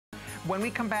When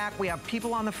we come back, we have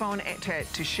people on the phone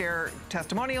to share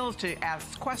testimonials, to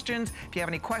ask questions. If you have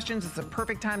any questions, it's a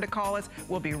perfect time to call us.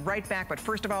 We'll be right back, but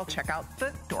first of all, check out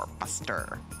the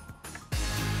Doorbuster.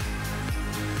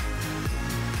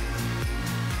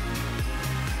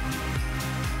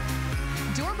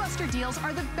 Doorbuster deals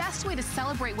are the best way to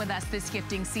celebrate with us this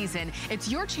gifting season. It's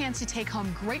your chance to take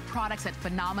home great products at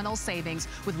phenomenal savings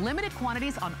with limited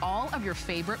quantities on all of your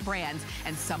favorite brands.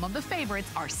 And some of the favorites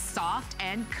are soft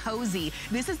and cozy.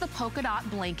 This is the polka dot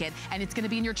blanket, and it's going to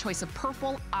be in your choice of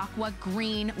purple, aqua,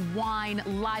 green, wine,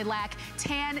 lilac,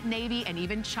 tan, navy, and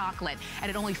even chocolate. And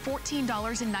at only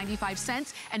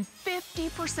 $14.95 and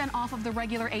 50% off of the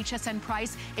regular HSN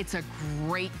price, it's a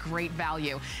great, great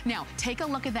value. Now, take a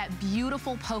look at that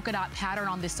beautiful polka dot pattern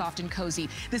on this soft and cozy.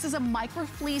 This is a micro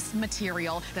fleece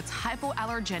material that's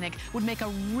hypoallergenic, would make a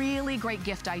really great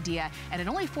gift idea. And at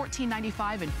only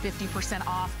 $14.95 and 50%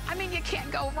 off, I mean, you can't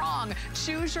go wrong.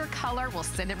 Choose your color, we'll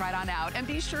send it right on out. And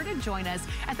be sure to join us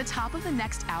at the top of the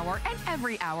next hour and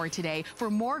every hour today for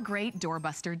more great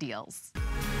Doorbuster deals.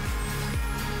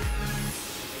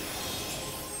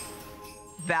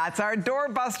 That's our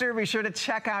Doorbuster. Be sure to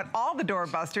check out all the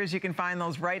Doorbusters. You can find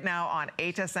those right now on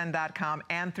hsn.com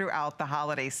and throughout the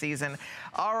holiday season.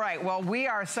 All right, well, we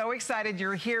are so excited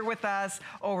you're here with us.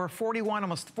 Over 41,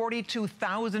 almost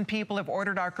 42,000 people have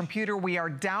ordered our computer. We are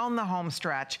down the home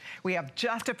stretch. We have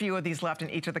just a few of these left in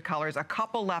each of the colors, a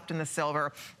couple left in the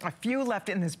silver, a few left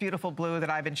in this beautiful blue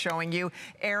that I've been showing you.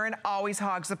 Aaron always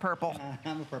hogs the purple.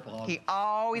 I'm a purple hog. He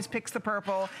always picks the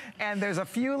purple, and there's a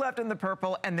few left in the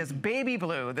purple, and this baby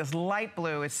blue, this light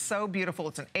blue is so beautiful.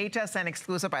 It's an HSN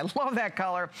exclusive. I love that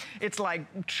color. It's like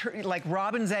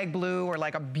robin's egg blue, or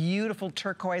like a beautiful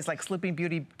turquoise, like Sleeping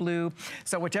Beauty blue.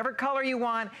 So whichever color you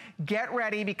want, get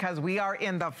ready, because we are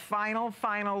in the final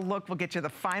look. We'll get you the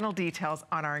final details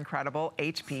on our incredible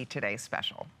HP Today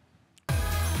special.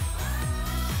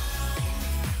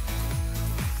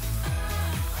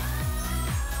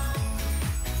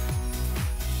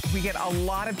 We get a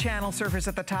lot of channel surfers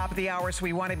at the top of the hour, so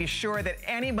we want to be sure that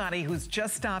anybody who's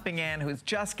just stopping in, who's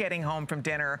just getting home from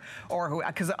dinner, or who,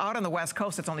 because out on the West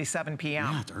Coast, it's only 7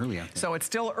 p.m. Yeah, it's early out there. So it's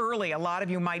still early. A lot of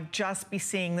you might just be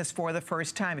seeing this for the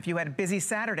first time. If you had a busy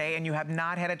Saturday and you have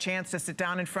not had a chance to sit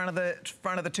down in front of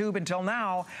the tube until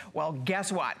now, well,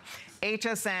 guess what?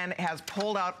 HSN has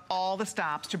pulled out all the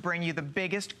stops to bring you the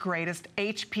biggest, greatest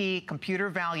HP computer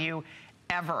value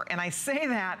ever. And I say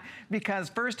that because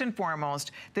first and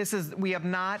foremost, we have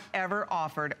not ever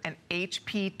offered an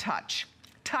HP touch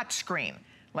screen.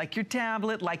 Like your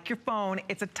tablet, like your phone,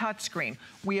 it's a touch screen.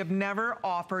 We have never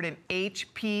offered an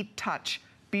HP touch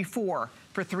before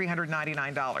for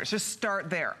 $399. Just start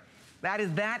there. That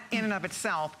in and of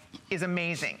itself is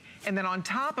amazing. And then on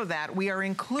top of that, we are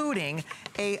including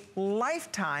a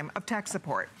lifetime of tech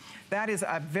support. That is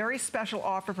a very special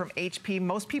offer from HP.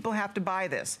 Most people have to buy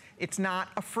this. It's not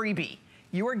a freebie.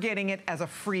 You are getting it as a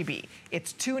freebie.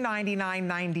 It's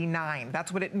 $299.99.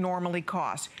 That's what it normally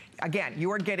costs. Again, you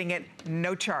are getting it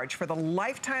no charge. For the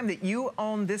lifetime that you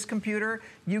own this computer,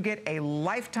 you get a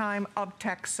lifetime of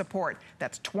tech support.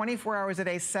 That's 24 hours a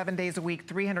day, 7 days a week,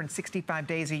 365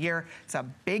 days a year. It's a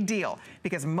big deal,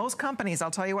 because most companies,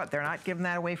 I'll tell you what, they're not giving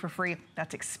that away for free.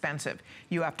 That's expensive.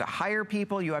 You have to hire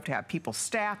people. You have to have people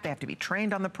staffed. They have to be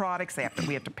trained on the products. We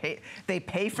have to pay. They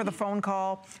pay for the phone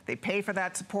call. They pay for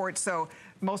that support. So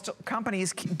most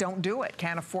companies don't do it,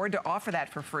 can't afford to offer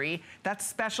that for free. That's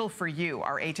special for you,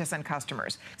 our HSN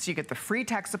customers. So you get the free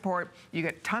tech support, you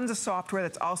get tons of software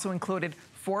that's also included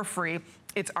for free.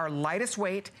 It's our lightest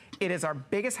weight, it is our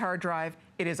biggest hard drive,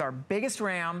 it is our biggest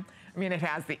RAM. I mean, it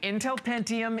has the Intel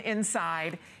Pentium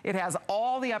inside. It has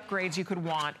all the upgrades you could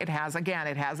want. It has, again,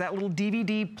 it has that little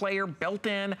DVD player built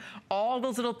in, all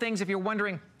those little things. If you're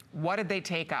wondering, what did they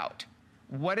take out?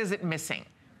 What is it missing?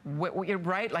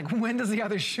 Right? Like, when does the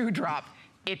other shoe drop?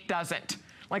 It doesn't.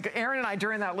 Like, Aaron and I,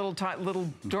 during that little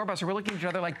doorbuster, we're looking at each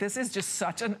other like, this is just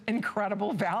such an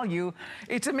incredible value.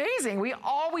 It's amazing. We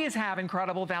always have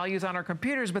incredible values on our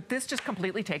computers, but this just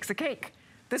completely takes the cake.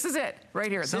 This is it,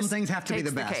 right here. Some things have to be the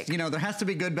best. You know, there has to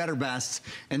be good, better, best,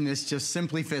 and this just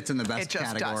simply fits in the best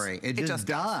category. It just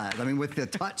does. I mean, with the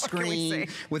touch screen,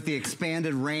 with the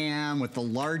expanded RAM, with the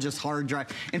largest hard drive.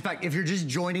 In fact, if you're just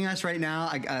joining us right now,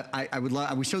 I would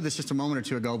love, we showed this just a moment or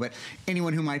two ago, but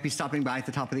anyone who might be stopping by at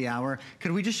the top of the hour,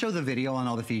 could we just show the video on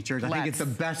all the features? I think it's the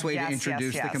best way to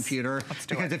introduce the computer.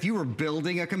 Because if you were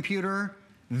building a computer,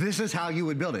 This is how you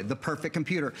would build it, the perfect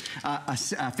computer. A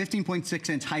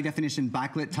 15.6-inch high-definition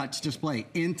backlit touch display,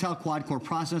 Intel quad-core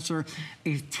processor,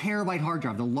 a terabyte hard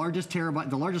drive, the largest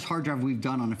hard drive we've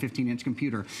done on a 15-inch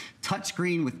computer.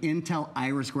 Touchscreen with Intel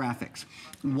Iris graphics.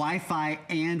 Wi-Fi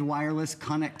and wireless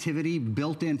connectivity,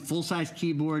 built-in full-size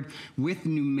keyboard with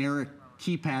numeric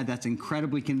keypad. That's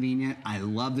incredibly convenient. I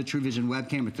love the TrueVision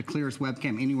webcam. It's the clearest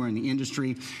webcam anywhere in the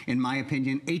industry, in my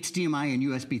opinion. HDMI and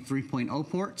USB 3.0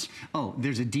 ports. Oh,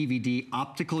 there's a DVD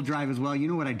optical drive as well. You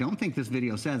know what I don't think this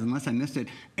video says, unless I missed it,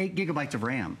 8 gigabytes of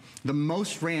RAM. The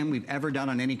most RAM we've ever done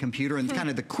on any computer, and kind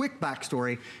of the quick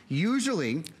backstory.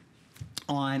 Usually,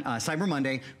 on Cyber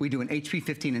Monday, we do an HP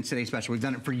 15-inch Today Special. We've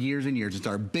done it for years and years. It's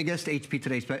our biggest HP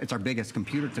Today Special. It's our biggest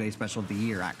Computer Today Special of the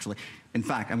year, actually. In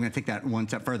fact, I'm going to take that one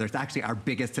step further. It's actually our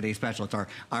biggest Today Special. It's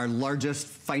our largest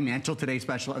financial Today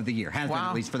Special of the year. Has been,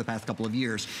 at least for the past couple of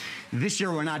years. This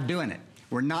year, we're not doing it.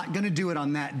 We're not going to do it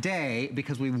on that day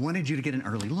because we wanted you to get an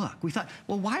early look. We thought,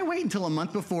 well, why wait until a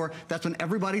month before? That's when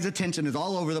everybody's attention is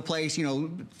all over the place. You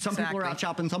know, some people are out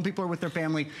shopping, some people are with their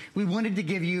family. We wanted to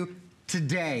give you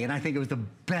today, and I think it was the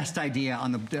best idea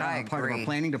on the part of our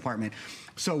planning department.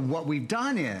 So what we've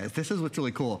done is, this is what's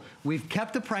really cool, we've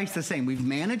kept the price the same. We've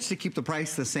managed to keep the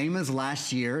price the same as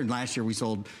last year, and last year we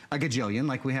sold a gajillion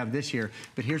like we have this year,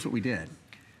 but here's what we did.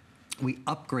 We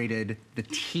upgraded the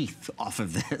teeth off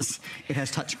of this. It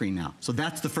has touchscreen now. So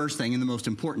that's the first thing and the most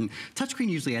important. Touchscreen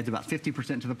usually adds about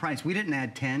 50% to the price. We didn't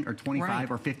add 10 or 25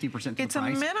 or 50% to the price. It's a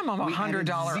minimum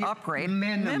 $100 upgrade.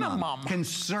 Minimum.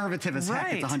 Conservative as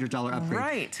heck, it's a $100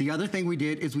 upgrade. The other thing we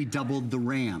did is we doubled the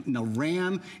RAM. Now,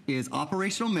 RAM is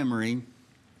operational memory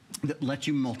that lets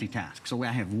you multitask. So I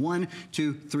have 1,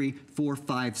 2, 3, 4,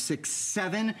 5, 6,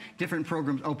 7 different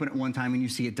programs open at one time, and you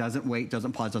see it doesn't wait,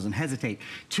 doesn't pause, doesn't hesitate.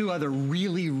 2 other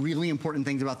really, really important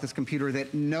things about this computer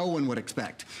that no one would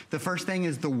expect. The first thing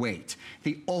is the weight.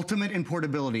 The ultimate in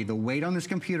portability, the weight on this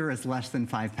computer is less than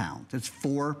 5 pounds. It's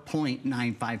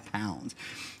 4.95 pounds.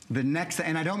 The next,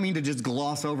 and I don't mean to just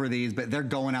gloss over these, but they're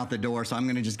going out the door, so I'm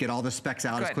gonna just get all the specs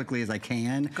out as quickly as I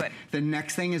can. The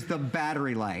next thing is the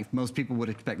battery life. Most people would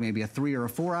expect maybe a 3 or a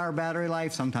 4 hour battery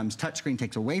life. Sometimes touchscreen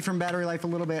takes away from battery life a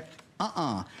little bit.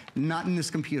 Not in this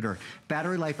computer.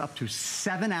 Battery life up to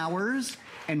 7 hours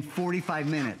and 45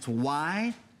 minutes.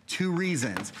 Why? 2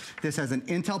 reasons. This has an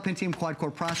Intel Pentium quad-core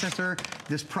processor.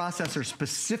 This processor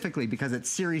specifically, because it's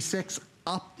Series 6,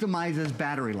 optimizes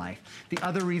battery life. The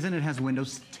other reason, it has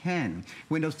Windows 10.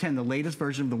 Windows 10, the latest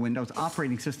version of the Windows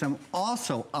operating system,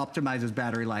 also optimizes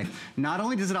battery life. Not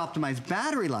only does it optimize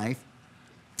battery life,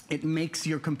 it makes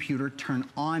your computer turn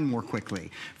on more quickly.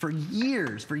 For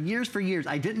years,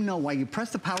 I didn't know why you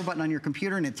press the power button on your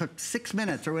computer and it took 6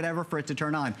 minutes or whatever for it to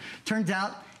turn on. Turns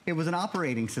out, it was an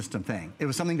operating system thing. It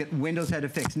was something that Windows had to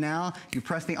fix. Now, you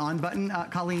press the on button,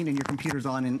 Colleen, and your computer's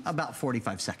on in about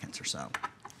 45 seconds or so.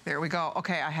 There we go.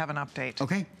 Okay, I have an update.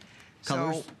 Okay.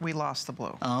 Colors? So we lost the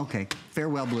blue. Oh, okay.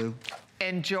 Farewell, blue.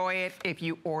 Enjoy it if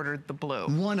you ordered the blue.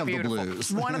 One of the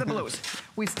blues. One of the blues.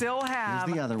 We still have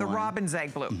the robin's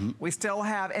egg blue. We still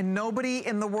have, and nobody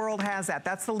in the world has that.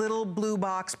 That's the little blue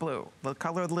box blue. The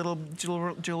color of the little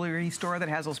jewelry store that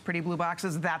has those pretty blue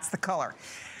boxes, that's the color.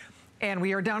 And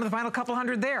we are down to the final couple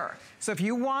hundred there. So if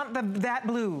you want that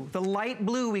blue, the light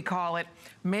blue we call it,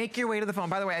 make your way to the phone.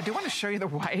 By the way, I do want to show you the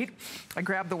white. I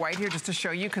grabbed the white here just to show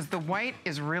you because the white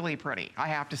is really pretty, I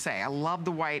have to say. I love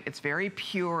the white. It's very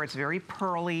pure. It's very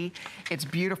pearly. It's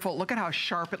beautiful. Look at how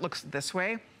sharp it looks this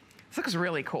way. This looks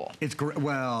really cool. It's great.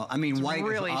 Well, I mean, white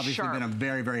has obviously been a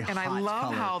very, very hot color. And I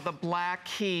love how the black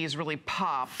keys really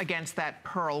pop against that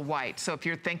pearl white. So if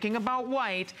you're thinking about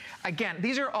white, again,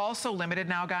 these are also limited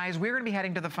now, guys. We're going to be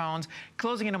heading to the phones,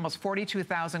 closing in almost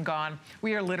 42,000 gone.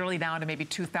 We are literally down to maybe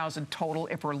 2,000 total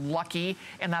if we're lucky,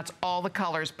 and that's all the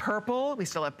colors. Purple, we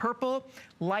still have purple,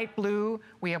 light blue,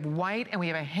 we have white, and we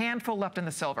have a handful left in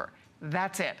the silver.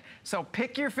 That's it. So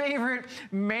pick your favorite,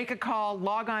 make a call,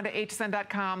 log on to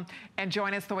hsn.com and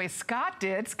join us the way Scott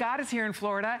did. Scott is here in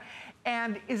Florida.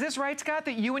 And is this right, Scott,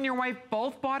 that you and your wife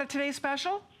both bought a Today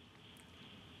Special?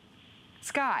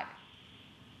 Scott.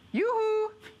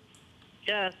 Yoo-hoo.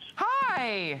 Yes.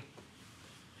 Hi.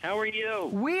 How are you?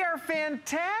 We are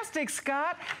fantastic,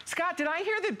 Scott. Scott, did I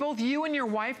hear that both you and your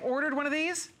wife ordered one of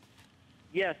these?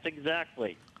 Yes,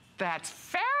 exactly. That's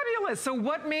fabulous. So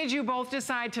what made you both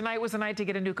decide tonight was the night to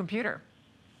get a new computer?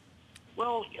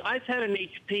 Well, I've had an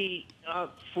HP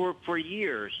for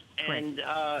years, and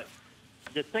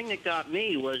the thing that got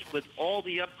me was with all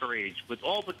the upgrades, with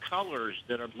all the colors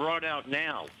that are brought out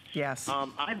now. Yes.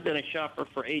 I've been a shopper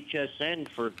for HSN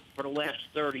for the last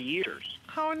 30 years.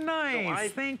 How nice.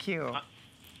 So thank you.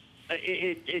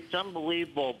 it's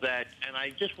unbelievable that, and I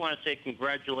just want to say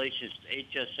congratulations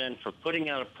to HSN for putting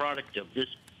out a product of this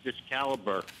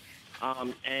caliber,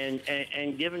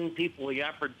 and giving people the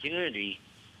opportunity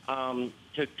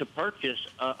to purchase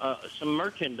some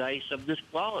merchandise of this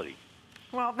quality.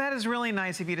 Well, that is really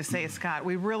nice of you to say, Scott.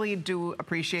 We really do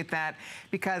appreciate that,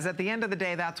 because at the end of the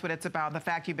day, that's what it's about. The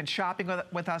fact you've been shopping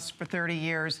with us for 30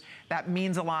 years, that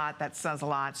means a lot. That says a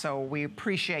lot. So we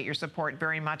appreciate your support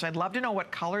very much. I'd love to know what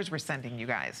colors we're sending you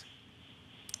guys.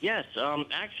 Yes,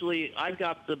 actually, I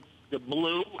got the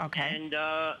blue, okay,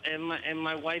 and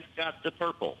my wife got the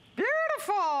purple.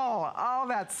 Beautiful! Oh,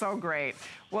 that's so great.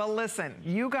 Well, listen,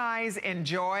 you guys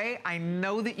enjoy. I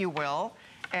know that you will.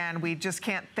 And we just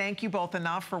can't thank you both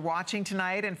enough for watching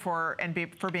tonight and for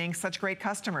being such great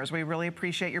customers. We really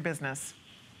appreciate your business.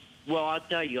 Well, I'll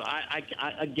tell you,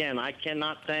 again, I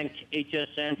cannot thank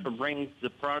HSN for bringing the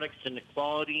products and the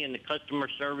quality and the customer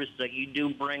service that you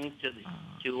do bring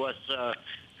to us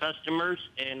customers,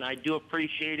 and I do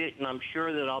appreciate it, and I'm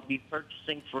sure that I'll be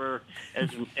purchasing for as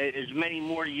many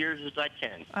more years as I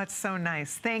can. That's so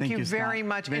nice. Thank you very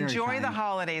much. Enjoy the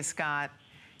holidays, Scott.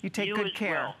 You take good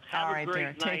care. All right,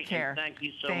 dear. Take care. Thank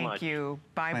you so much. Thank you.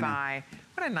 Bye-bye.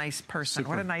 What a nice person.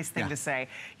 What a nice thing to say.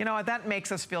 You know, that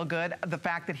makes us feel good. The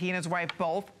fact that he and his wife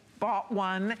both bought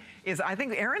one is, I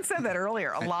think Aaron said that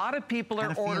earlier, a lot of people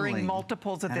are ordering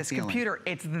multiples of this computer.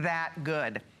 It's that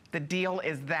good. The deal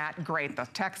is that great. The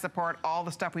tech support, all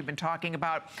the stuff we've been talking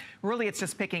about. Really, it's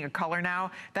just picking a color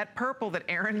now. That purple that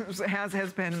Aaron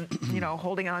has been, you know,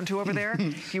 holding on to over there.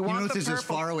 You want the purple. This is as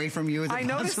far away from you as it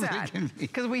possibly can be.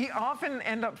 Because we often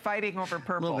end up fighting over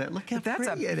purple. A little bit. Look how that's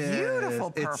pretty a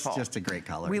beautiful purple. It's just a great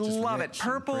color. We love it.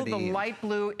 Purple, the light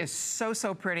blue is so,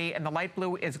 so pretty, and the light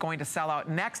blue is going to sell out.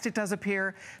 Next, it does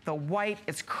appear. The white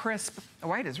is crisp. The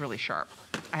white is really sharp,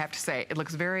 I have to say. It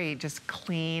looks very just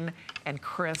clean and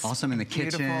crisp. Awesome in the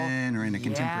kitchen or in a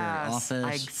contemporary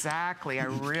office. Exactly. I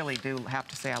really do have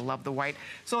to say I love the white.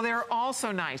 So they're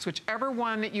also nice. Whichever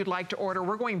one you'd like to order,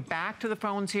 we're going back to the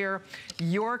phones here.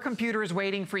 Your computer is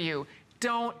waiting for you.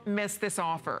 Don't miss this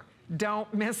offer.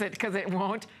 Don't miss it, because it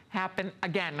won't happen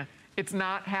again. It's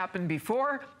not happened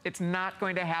before. It's not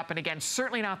going to happen again.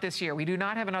 Certainly not this year. We do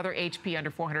not have another HP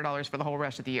under $400 for the whole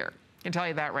rest of the year. I can tell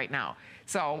you that right now.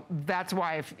 So that's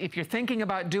why if you're thinking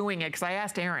about doing it, because I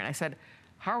asked Aaron, I said,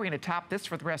 how are we going to top this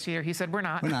for the rest of the year? He said, we're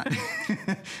not. We're not.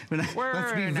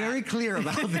 Let's be very clear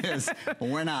about this.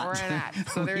 We're not. We're not.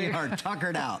 So we are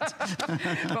tuckered out.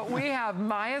 But we have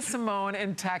Maya Simone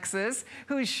in Texas,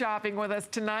 who's shopping with us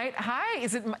tonight. Hi,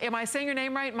 am I saying your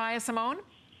name right, Maya Simone?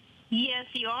 Yes,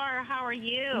 you are. How are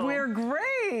you? We're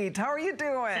great. How are you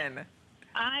doing?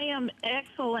 I am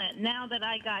excellent. Now that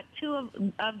I got two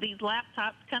of these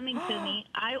laptops coming to me,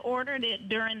 I ordered it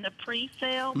during the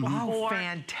pre-sale before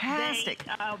fantastic.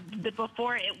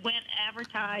 Before it went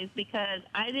advertised, because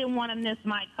I didn't want to miss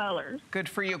my colors. Good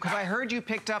for you, because I heard you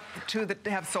picked up two that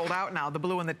have sold out now, the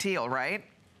blue and the teal, right?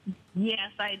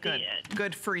 Yes, I did.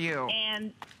 Good for you.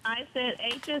 And I said,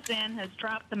 HSN has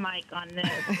dropped the mic on this.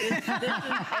 This is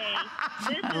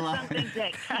something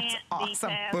that can't be passed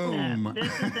up.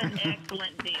 This is an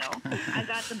excellent deal. I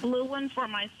got the blue one for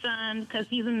my son because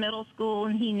he's in middle school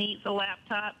and he needs a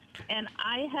laptop. And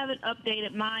I haven't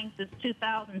updated mine since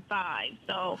 2005.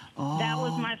 So that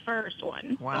was my first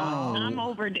one. Wow. So I'm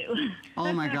overdue.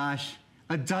 Oh, my gosh.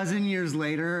 A dozen years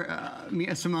later,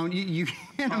 Simone, you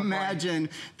can't imagine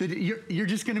that you're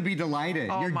just going to be delighted.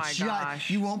 Oh my gosh.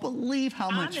 You won't believe how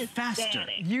much faster.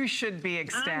 You should be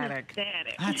ecstatic. I'm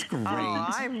ecstatic. That's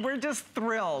great. We're just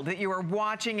thrilled that you were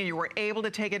watching and you were able to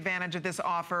take advantage of this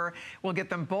offer. We'll get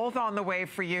them both on the way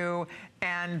for you.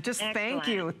 And just thank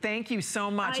you. Thank you so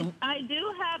much. I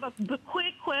do have a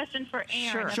quick question for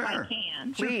Aaron, if I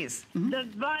can. Please. The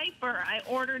Viper, I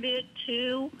ordered it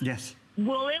too. Yes.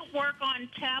 Will it work on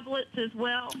tablets as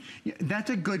well? Yeah, that's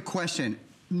a good question.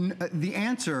 The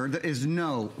answer is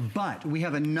no, but we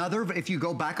have another. If you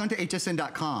go back onto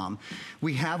hsn.com,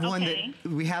 we have one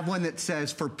that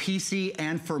says for PC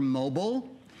and for mobile.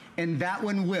 And that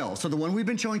one will. So the one we've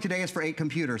been showing today is for 8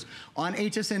 computers. On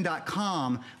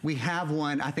hsn.com, we have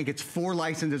one, I think it's 4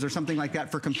 licenses or something like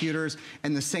that for computers,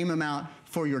 and the same amount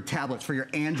for your tablets, for your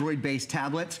Android-based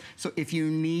tablets. So if you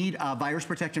need virus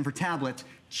protection for tablets,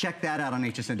 check that out on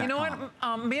HSN.com. You know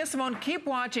what, Mia Simone, keep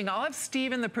watching. I'll have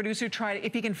Steven, the producer, try it.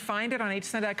 If he can find it on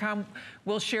HSN.com,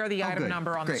 we'll share the item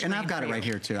number on the screen. And I've got it right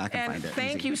here, too. I can find it.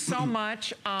 Thank you so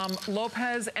much.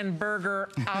 Lopez and Berger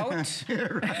out.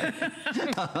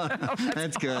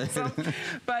 That's good. Awesome.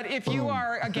 But if you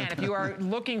are, again, if you are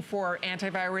looking for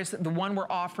antivirus, the one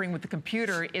we're offering with the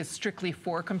computer is strictly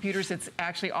for computers. It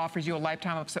actually offers you a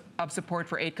lifetime of support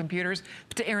for 8 computers.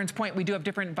 But to Aaron's point, we do have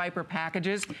different Viper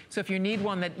packages. So if you need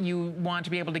one that you want to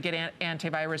be able to get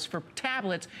antivirus for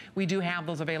tablets, we do have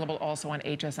those available also on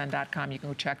hsn.com. You can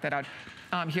go check that out.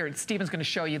 Here, Steven's going to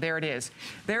show you. There it is.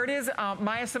 There it is.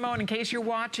 Maya Simone, in case you're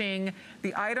watching,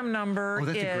 the item number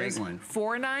is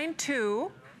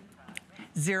 492.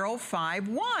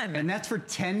 051. And that's for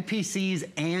 10 PCs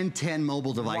and 10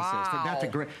 mobile devices. Wow. So that's a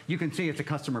great, you can see it's a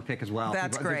customer pick as well.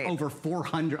 That's great. There's over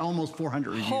 400, almost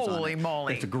 400 reviews on it. Holy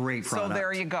moly. It's a great product. So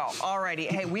there you go. All righty.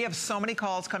 Hey, we have so many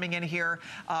calls coming in here.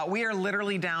 We are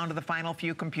literally down to the final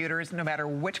few computers. No matter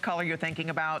which color you're thinking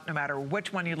about, no matter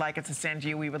which one you'd like us to send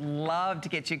you, we would love to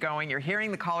get you going. You're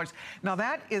hearing the callers. Now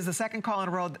that is the second call in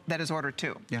a row that is ordered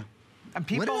 2. Yeah. And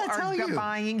people are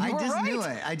buying. I just knew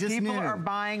it. I just knew. People are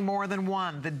buying more than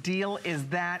one. The deal is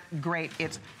that great.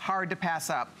 It's hard to pass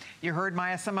up. You heard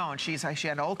Maya Simone. She had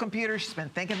an old computer. She's been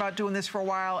thinking about doing this for a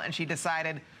while, and she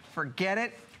decided, forget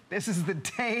it. This is the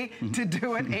day to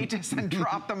do it. HSN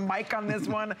dropped the mic on this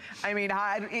one. I mean,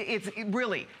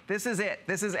 really, this is it.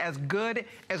 This is as good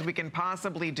as we can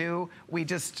possibly do.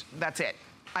 That's it.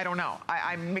 I don't know.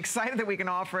 I'm excited that we can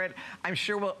offer it. I'm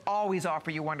sure we'll always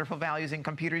offer you wonderful values in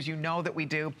computers. You know that we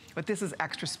do. But this is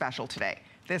extra special today.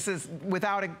 This is,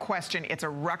 without a question, it's a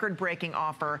record-breaking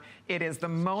offer. It is the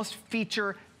most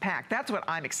feature-packed. That's what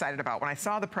I'm excited about. When I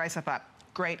saw the price, I thought,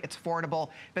 great, it's affordable.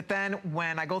 But then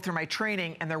when I go through my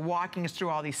training and they're walking us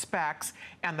through all these specs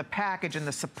and the package and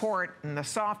the support and the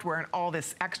software and all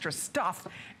this extra stuff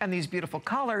and these beautiful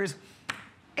colors,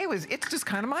 it's just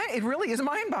kind of it really is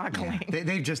mind-boggling. Yeah.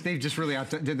 They've just really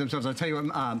outdid themselves. I'll tell you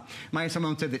what, Maya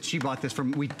Simone said that she bought this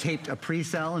we taped a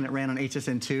pre-sale and it ran on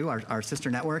HSN2, our sister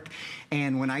network.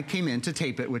 And when I came in to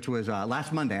tape it, which was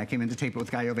last Monday, I came in to tape it with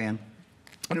Guy Ovan.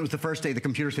 And it was the first day the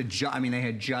computers had they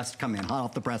had just come in, hot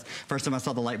off the press. First time I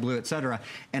saw the light blue, et cetera.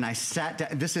 And I sat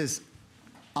down, this is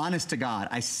honest to God,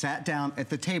 I sat down at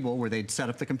the table where they'd set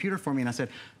up the computer for me and I said,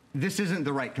 this isn't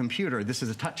the right computer. This is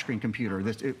a touchscreen computer.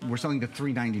 We're selling the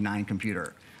 $399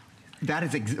 computer. That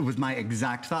was my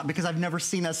exact thought because I've never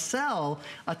seen us sell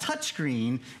a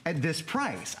touchscreen at this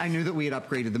price. I knew that we had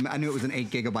upgraded them. I knew it was an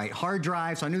 8 GB hard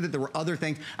drive, so I knew that there were other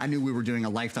things. I knew we were doing a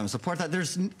lifetime support.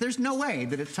 There's no way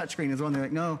that it's touchscreen is one. They're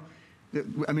like, no.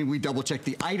 I mean, we double-check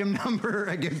the item number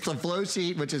against the flow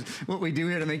sheet, which is what we do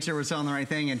here to make sure we're selling the right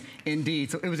thing, and indeed.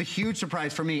 So it was a huge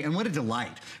surprise for me, and what a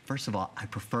delight. First of all, I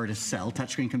prefer to sell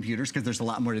touchscreen computers because there's a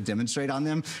lot more to demonstrate on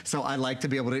them, so I like to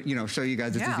be able to, show you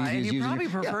guys it's as easy as using. Yeah, and you probably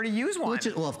prefer to use one.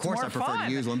 Well, of course I prefer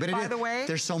to use one, but by the way,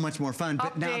 they're so much more fun,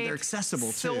 but now they're accessible,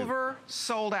 too. Silver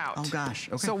sold out. Oh, gosh.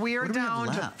 Okay. So we are down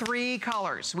to 3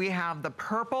 colors. We have the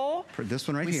purple. For this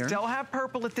one right here. We still have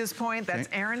purple at this point. That's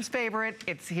Aaron's favorite.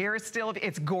 It's here still.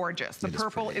 It's gorgeous. The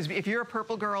purple is, if you're a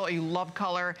purple girl or you love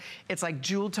color, it's like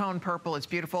jewel tone purple. It's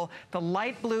beautiful. The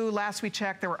light blue, last we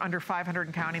checked, there were under 500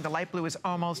 and counting. The light blue is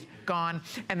almost gone.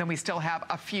 And then we still have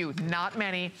a few, not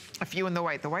many, a few in the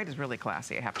white. The white is really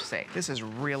classy, I have to say. This is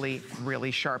really,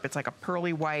 really sharp. It's like a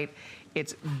pearly white.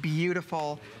 It's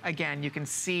beautiful. Again, you can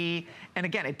see, and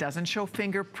again, it doesn't show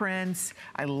fingerprints.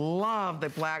 I love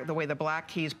the way the black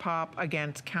keys pop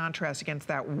against contrast against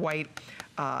that white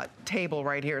table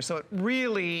right here. So it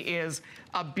really is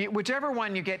whichever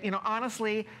one you get.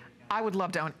 Honestly, I would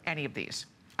love to own any of these.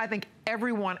 I think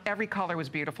every color was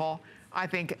beautiful. I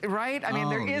think, right? I mean,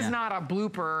 there is not a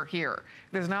blooper here.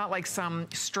 There's not like some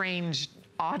strange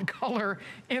odd color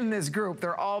in this group.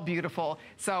 They're all beautiful.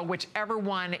 So whichever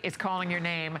one is calling your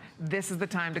name, this is the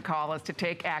time to call us to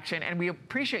take action. And we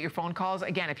appreciate your phone calls.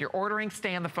 Again, if you're ordering,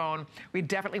 stay on the phone. We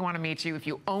definitely want to meet you. If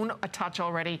you own a Touch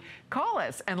already, call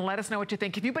us and let us know what you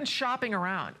think. If you've been shopping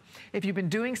around, if you've been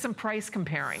doing some price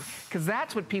comparing, because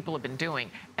that's what people have been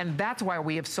doing. And that's why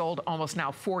we have sold almost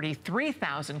now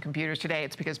 43,000 computers today.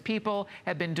 It's because people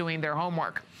have been doing their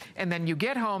homework. And then you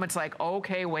get home, it's like,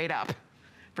 okay, wait up.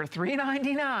 For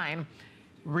 $399,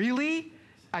 really?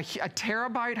 A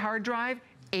terabyte hard drive,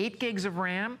 8 gigs of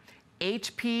RAM,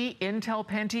 HP, Intel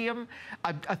Pentium,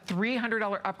 a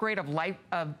 $300 upgrade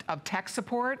of tech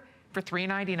support for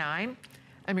 $399?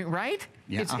 I mean, right?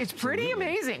 Yeah, it's pretty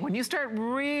amazing. When you start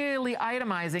really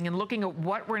itemizing and looking at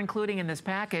what we're including in this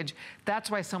package,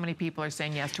 that's why so many people are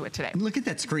saying yes to it today. Look at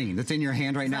that screen that's in your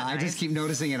hand right now. Nice? I just keep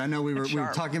noticing it. I know we were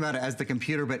talking about it as the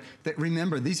computer, but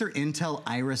remember, these are Intel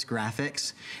Iris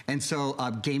graphics. And so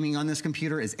gaming on this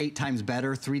computer is 8 times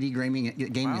better.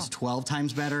 3D gaming is 12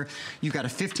 times better. You've got a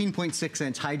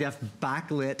 15.6-inch high-def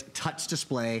backlit touch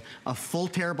display, a full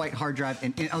terabyte hard drive,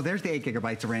 and oh, there's the 8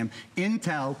 gigabytes of RAM.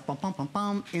 Intel,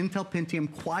 Intel Pentium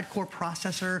quad-core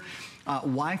processor,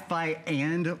 Wi-Fi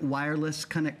and wireless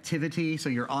connectivity, so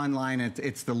you're online.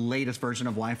 It's the latest version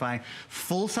of Wi-Fi.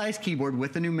 Full-size keyboard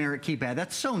with the numeric keypad.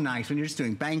 That's so nice when you're just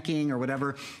doing banking or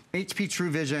whatever. HP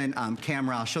TrueVision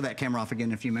camera. I'll show that camera off again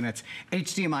in a few minutes.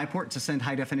 HDMI port to send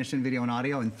high-definition video and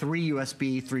audio, and 3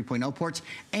 USB 3.0 ports,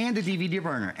 and a DVD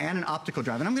burner, and an optical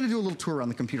drive. And I'm going to do a little tour around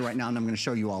the computer right now, and I'm going to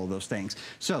show you all of those things.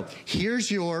 So here's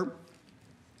your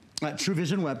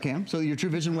TrueVision webcam. So your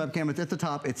TrueVision webcam, it's at the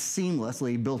top. It's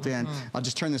seamlessly built in. I'll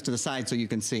just turn this to the side so you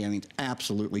can see. I mean,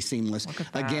 absolutely seamless.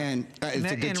 Again,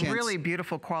 it's a good chance. And really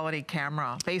beautiful quality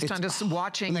camera. Based on just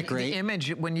watching the image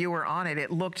when you were on it,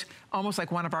 it looked almost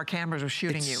like one of our cameras was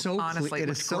shooting you. So honestly, it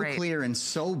is so clear and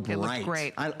so bright. It looked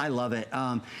great. I love it.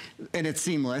 And it's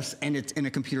seamless, and it's in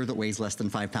a computer that weighs less than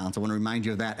 5 pounds. I want to remind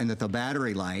you of that. And that the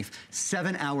battery life,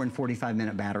 7-hour and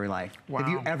 45-minute battery life. Wow. Have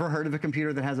you ever heard of a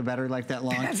computer that has a battery life that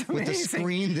long? That's with the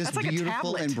screen this like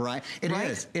beautiful and bright. It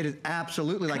is. It is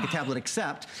absolutely like a tablet,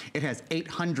 except it has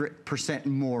 800%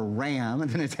 more RAM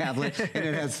than a tablet, and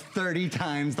it has 30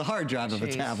 times the hard drive of a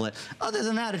tablet. Other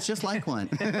than that, it's just like one.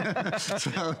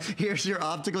 So here's your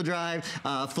optical drive,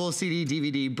 full CD,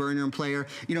 DVD, burner, and player.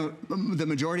 You know, the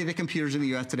majority of the computers in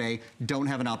the US today don't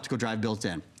have an optical drive built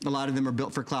in. A lot of them are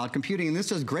built for cloud computing, and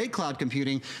this is great cloud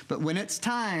computing, but when it's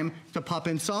time to pop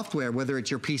in software, whether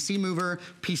it's your PC Mover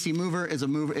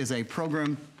is a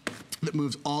program that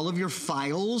moves all of your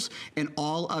files and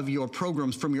all of your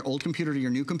programs from your old computer to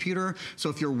your new computer. So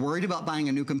if you're worried about buying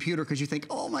a new computer because you think,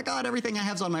 oh my God, everything I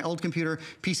have is on my old computer,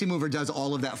 PC Mover does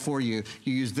all of that for you.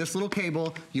 You use this little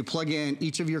cable, you plug in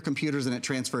each of your computers, and it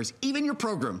transfers even your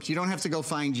programs. You don't have to go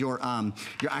find your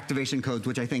activation codes,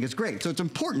 which I think is great. So it's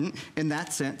important in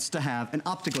that sense to have an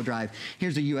optical drive.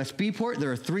 Here's a USB port.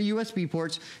 There are 3 USB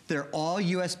ports. They're all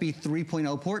USB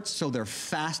 3.0 ports, so they're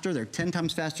faster. They're 10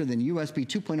 times faster than USB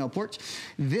 2.0 ports.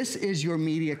 This is your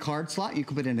media card slot. You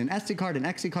can put in an SD card, an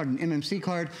XD card, an MMC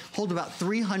card. Hold about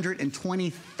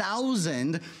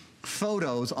 320,000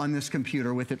 photos on this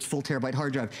computer with its full terabyte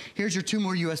hard drive. Here's your 2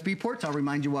 more USB ports. I'll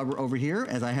remind you while we're over here,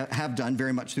 as I have done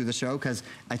very much through the show, because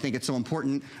I think it's so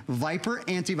important. Viper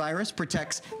antivirus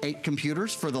protects 8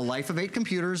 computers for the life of 8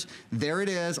 computers. There it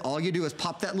is. All you do is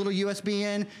pop that little USB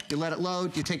in, you let it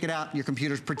load, you take it out, your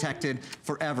computer's protected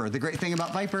forever. The great thing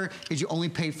about Viper is you only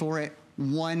pay for it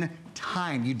one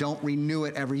time. You don't renew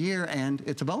it every year, and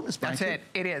it's a bonus. That's it.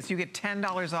 It is. You get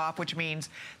 $10 off, which means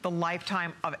the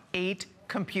lifetime of 8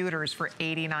 computers for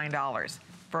 $89.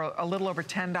 For a little over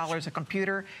 $10 a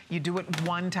computer, you do it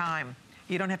one time.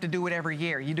 You don't have to do it every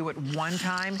year. You do it one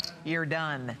time, you're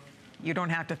done. You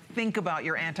don't have to think about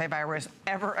your antivirus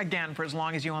ever again for as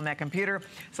long as you own that computer.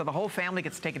 So the whole family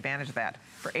gets to take advantage of that.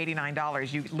 For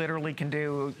 $89, you literally can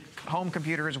do home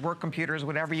computers, work computers,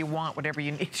 whatever you want, whatever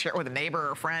you need to share with a neighbor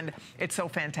or a friend. It's so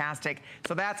fantastic.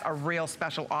 So that's a real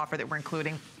special offer that we're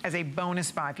including as a bonus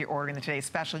buy if you're ordering the today's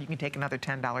special. You can take another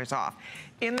 $10 off.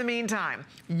 In the meantime,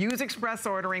 use express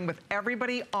ordering with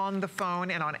everybody on the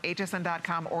phone and on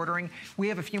hsn.com ordering. We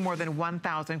have a few more than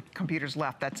 1,000 computers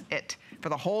left. That's it. For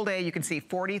the whole day, you can see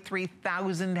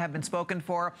 43,000 have been spoken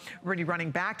for. We're going to be running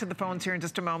back to the phones here in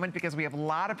just a moment because we have a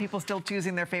lot of people still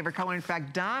choosing their favorite color. In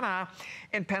fact, Donna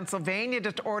in Pennsylvania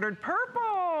just ordered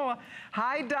purple.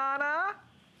 Hi, Donna.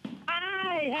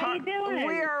 Hi, how you doing?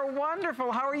 We are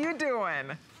wonderful. How are you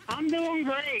doing? I'm doing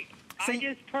great. I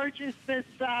just purchased this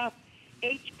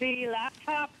HP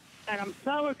laptop, and I'm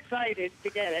so excited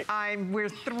to get it. We're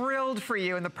thrilled for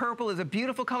you, and the purple is a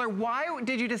beautiful color. Why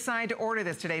did you decide to order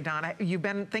this today, Donna? You've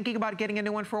been thinking about getting a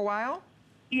new one for a while?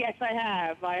 Yes, I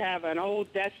have. I have an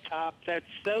old desktop that's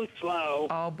so slow.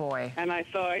 Oh, boy. And I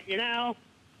thought, you know,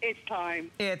 it's time.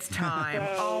 It's time.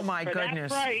 So oh, my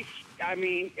goodness. For that price, I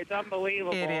mean, it's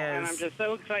unbelievable. It is. And I'm just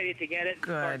so excited to get it and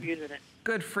start using it.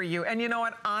 Good for you. And you know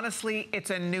what? Honestly,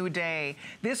 it's a new day.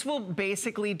 This will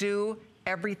basically do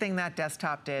everything that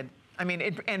desktop did. I mean,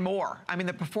 and more. I mean,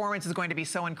 the performance is going to be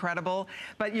so incredible,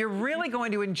 but you're really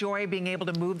going to enjoy being able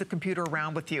to move the computer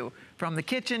around with you from the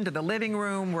kitchen to the living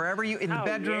room, wherever you, in the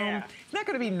bedroom. Yeah. Isn't that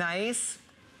going to be nice?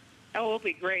 Oh, it'll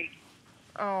be great.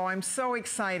 Oh, I'm so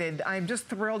excited. I'm just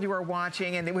thrilled you are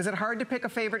watching. And was it hard to pick a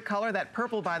favorite color? That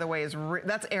purple, by the way, is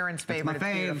that's Aaron's favorite. That's my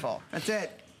fave. It's beautiful. That's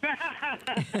it.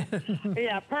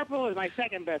 Yeah, purple is my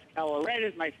second best color. Red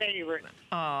is my favorite,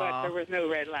 but there was no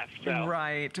red left. So.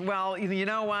 Right. Well, you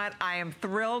know what? I am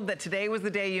thrilled that today was the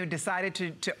day you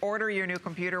decided to order your new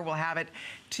computer. We'll have it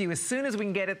to you as soon as we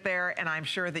can get it there, and I'm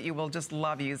sure that you will just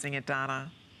love using it,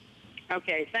 Donna.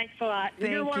 Okay, thanks a lot.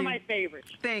 You're one of my favorites.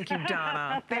 Thank you,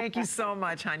 Donna. Thank you so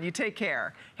much, hon. You take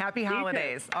care. Happy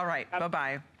holidays. All right,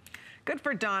 bye-bye. Good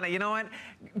for Donna. You know what?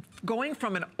 Going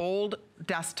from an old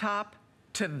desktop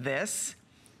to this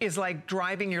is like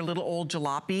driving your little old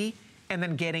jalopy and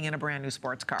then getting in a brand new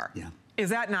sports car. Yeah. Is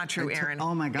that not true, Aaron?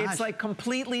 Oh my gosh. It's like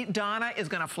completely, Donna is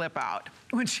gonna flip out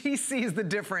when she sees the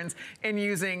difference in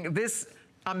using this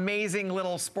amazing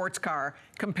little sports car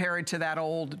compared to that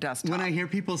old desktop. When I hear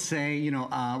people say, you know,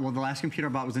 well, the last computer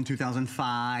I bought was in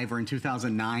 2005 or in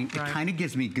 2009, it kind of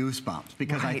gives me goosebumps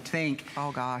because I think,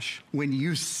 oh gosh, when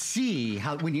you see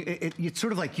how, it's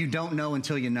sort of like you don't know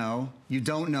until you know. You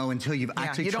don't know until you've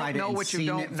actually tried it and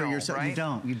seen it for yourself. Right?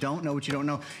 You don't know what you don't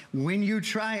know. When you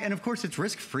try, and of course it's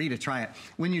risk-free to try it.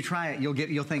 When you try it,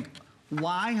 you'll think,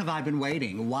 why have I been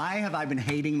waiting? Why have I been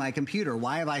hating my computer?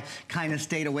 Why have I kind of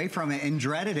stayed away from it and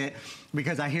dreaded it?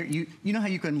 Because I hear, you know how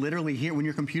you can literally hear, when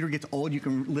your computer gets old, you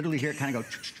can literally hear it kind of go,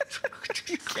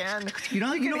 you know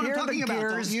what I'm talking about,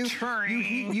 don't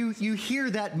you? You hear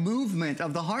that movement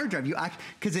of the hard drive,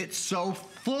 because it's so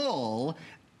full.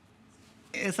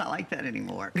 It's not like that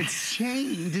anymore. It's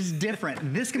changed. It's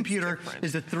different. This computer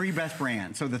is the three best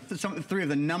brands. So three of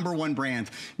the #1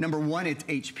 brands. Number one, it's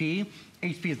HP.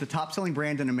 HP is the top-selling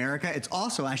brand in America. It's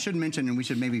also, I should mention, and we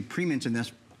should maybe pre-mention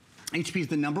this, HP is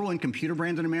the #1 computer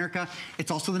brand in America.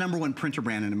 It's also the #1 printer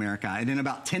brand in America. And in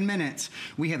about 10 minutes,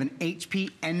 we have an HP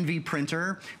Envy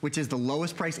printer, which is the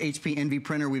lowest price HP Envy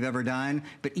printer we've ever done.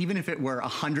 But even if it were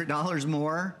 $100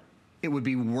 more, it would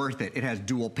be worth it. It has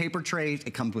dual paper trays,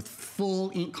 it comes with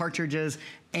full ink cartridges,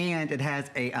 and it has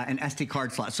an SD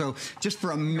card slot. So just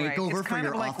for a makeover for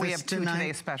your office we have two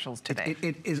today's specials today.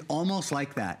 It is almost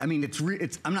like that. I mean,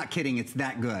 I'm not kidding, it's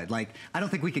that good. Like, I don't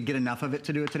think we could get enough of it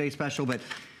to do a today's special, but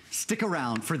stick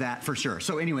around for that for sure.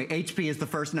 So anyway, HP is the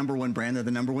first #1 brand. They're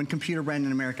the #1 computer brand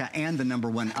in America and the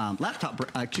 #1 laptop,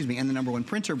 and the #1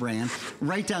 printer brand.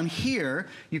 Right down here,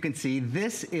 you can see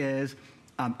this is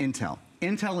Intel.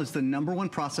 Intel is the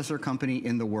 #1 processor company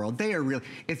in the world. They are really,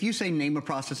 if you say name a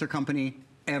processor company,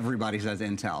 everybody says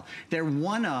Intel. They're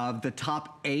one of the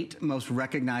top 8 most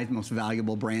recognized, most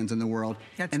valuable brands in the world.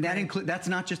 And that includes, that's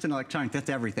not just an electronic,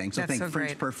 that's everything. So think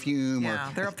French perfume, or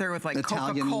they're up there with like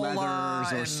Italian Coca-Cola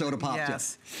leathers or soda pop,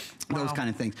 those kind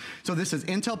of things. So this is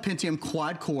Intel Pentium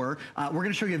Quad Core. We're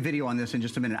gonna show you a video on this in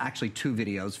just a minute, actually 2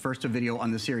 videos. First a video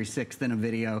on the Series 6, then a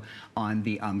video on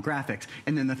the graphics.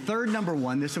 And then the third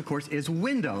 #1, this of course is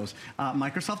Windows.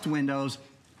 Microsoft Windows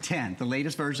 10, the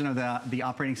latest version of the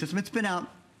operating system. It's been out,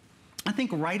 I think,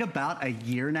 right about a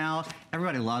year now.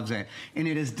 Everybody loves it. And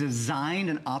it is designed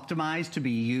and optimized to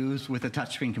be used with a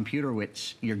touchscreen computer,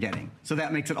 which you're getting. So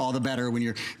that makes it all the better when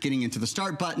you're getting into the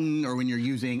start button or when you're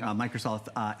using Microsoft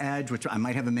Edge, which I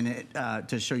might have a minute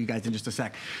to show you guys in just a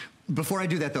sec. Before I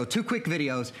do that though, 2 quick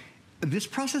videos. This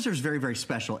processor is very, very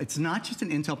special. It's not just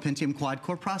an Intel Pentium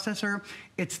quad-core processor,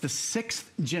 it's the 6th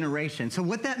generation. So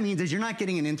what that means is you're not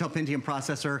getting an Intel Pentium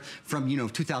processor from,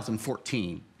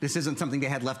 2014. This isn't something they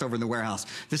had left over in the warehouse.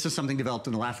 This is something developed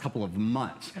in the last couple of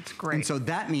months. That's great. And so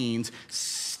that means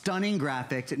stunning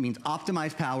graphics. It means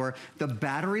optimized power. The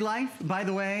battery life, by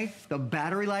the way,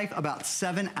 about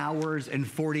 7 hours and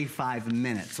 45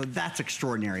 minutes. So that's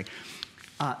extraordinary.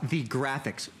 The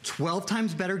graphics, 12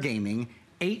 times better gaming,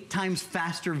 8 times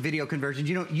faster video conversions.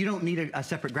 You don't need a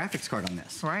separate graphics card on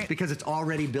this. Right. Because it's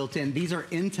already built in. These are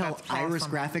Intel Iris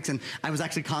graphics, and I was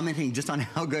actually commenting just on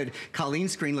how good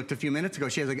Colleen's screen looked a few minutes ago.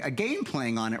 She has a game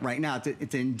playing on it right now.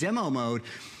 It's in demo mode.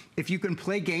 If you can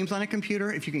play games on a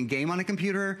computer, if you can game on a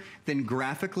computer, then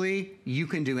graphically, you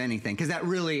can do anything. Because that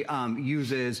really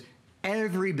uses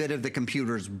every bit of the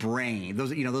computer's brain.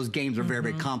 Those games are very,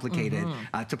 very complicated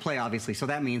to play, obviously. So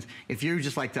that means if you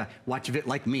just like to watch it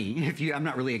like me, I'm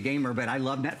not really a gamer, but I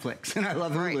love Netflix and I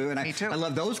love Hulu and I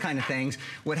love those kind of things.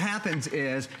 What happens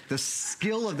is the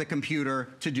skill of the computer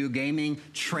to do gaming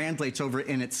translates over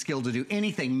in its skill to do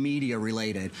anything media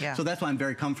related. Yeah. So that's why I'm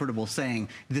very comfortable saying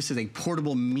this is a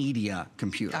portable media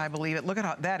computer. I believe it. Look at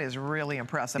how, that is really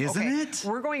impressive. Isn't it?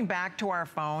 We're going back to our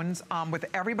phones. With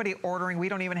everybody ordering, we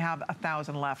don't even have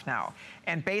 1,000 left now.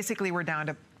 And basically we're down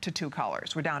to 2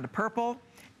 colors. We're down to purple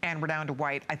and we're down to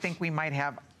white. I think we might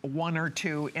have 1 or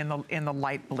 2 in the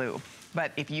light blue.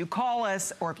 But if you call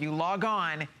us or if you log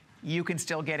on, you can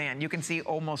still get in. You can see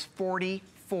almost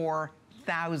 44,000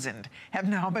 1,000 have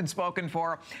now been spoken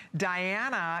for.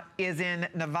 Diana is in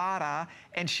Nevada,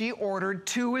 and she ordered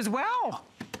 2 as well.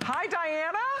 Hi,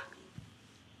 Diana.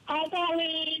 Hi,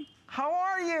 Darlene. How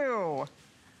are you?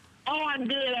 Oh, I'm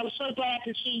good. I was so glad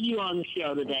to see you on the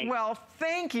show today. Well,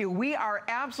 thank you. We are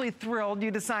absolutely thrilled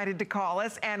you decided to call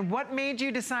us. And what made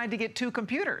you decide to get 2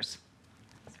 computers?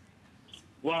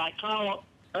 Well, I called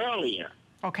earlier.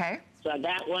 Okay. So I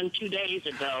got one 2 days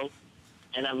ago,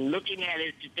 and I'm looking at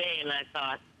it today, and I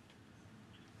thought,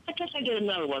 I guess I get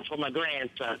another one for my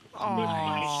grandson. Oh. This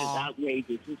price is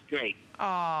outrageous. It's great.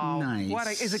 Oh,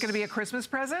 nice. Is it going to be a Christmas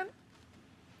present?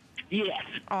 Yes.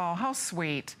 Oh, how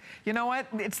sweet. You know what?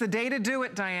 It's the day to do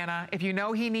it, Diana. If you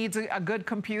know he needs a good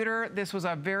computer, this was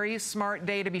a very smart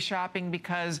day to be shopping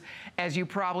because, as you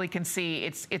probably can see,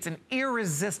 it's an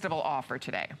irresistible offer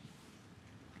today.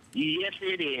 Yes,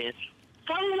 it is.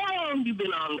 How long have you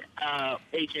been on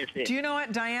HSN? Do you know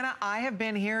what, Diana? I have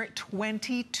been here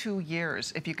 22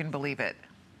 years, if you can believe it.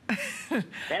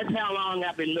 That's how long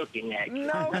I've been looking at you.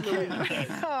 No kidding.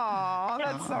 Oh,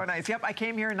 that's so nice. Yep, I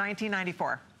came here in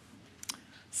 1994.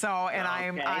 So, and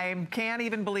I can't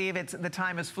even believe the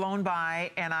time has flown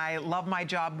by, and I love my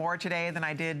job more today than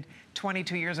I did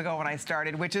 22 years ago when I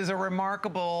started, which is a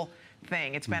remarkable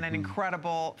thing. It's been an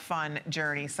incredible, fun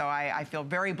journey. So I feel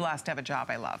very blessed to have a job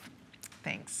I love.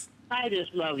 Thanks. I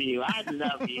just love you. I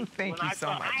love you. Thank you so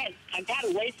much. I got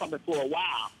away from it for a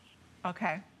while.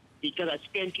 Okay. Because I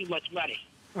spend too much money.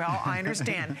 Well, I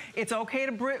understand. It's okay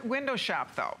to window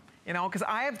shop, though. You know, because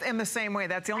I am the same way.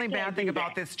 That's the only bad thing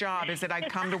about this job is that I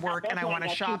come to work and I want to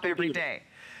shop every day.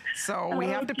 So we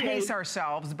have to pace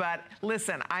ourselves. But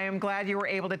listen, I am glad you were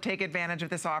able to take advantage of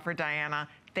this offer, Diana.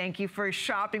 Thank you for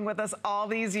shopping with us all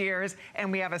these years.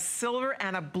 And we have a silver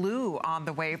and a blue on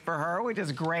the way for her, which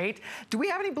is great. Do we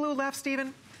have any blue left,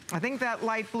 Stephen? I think that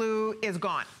light blue is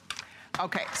gone.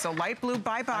 Okay, so light blue,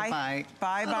 bye-bye. Bye-bye.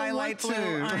 Bye-bye, light blue.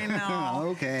 I know.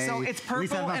 Okay. So it's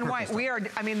purple and white. Stuff. We are,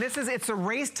 I mean, it's a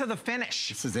race to the finish.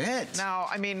 This is it. Now,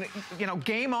 I mean, you know,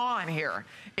 game on here.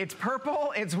 It's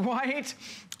purple, it's white.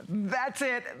 That's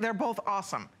it. They're both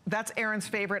awesome. That's Aaron's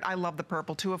favorite. I love the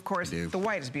purple too, of course. The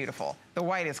white is beautiful. The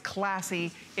white is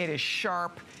classy. It is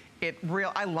sharp.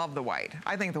 I love the white.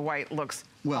 I think the white looks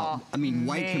well, I mean,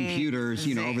 white computers,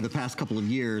 you know, over the past couple of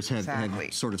years have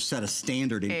sort of set a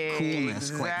standard in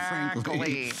coolness, quite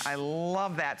frankly. I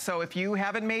love that. So if you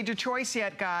haven't made your choice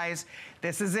yet, guys,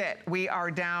 this is it. We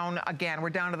are down, again, we're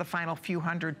down to the final few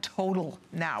hundred total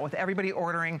now with everybody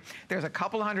ordering. There's a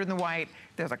couple hundred in the white,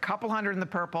 there's a couple hundred in the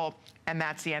purple, and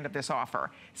that's the end of this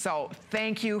offer. So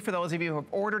thank you for those of you who have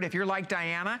ordered. If you're like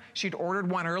Diana, she'd ordered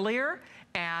one earlier,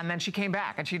 and then she came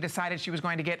back and she decided she was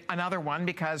going to get another one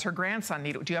because her grandson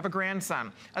needed it. Do you have a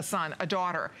grandson, a son, a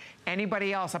daughter,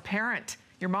 anybody else, a parent,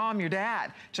 your mom, your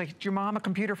dad? She's like, your mom a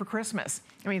computer for Christmas.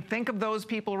 I mean, think of those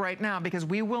people right now because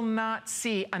we will not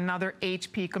see another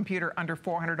HP computer under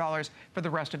 $400 for the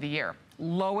rest of the year.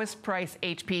 Lowest price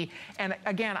HP. And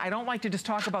again, I don't like to just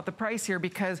talk about the price here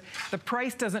because the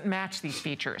price doesn't match these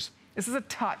features. This is a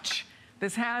touch.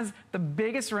 This has the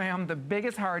biggest RAM, the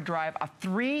biggest hard drive, a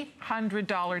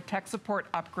 $300 tech support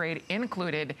upgrade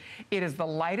included. It is the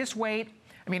lightest weight.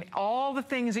 I mean, all the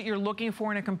things that you're looking for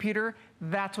in a computer,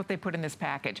 that's what they put in this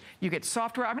package. You get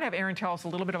software. I'm going to have Aaron tell us a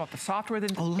little bit about the software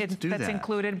that's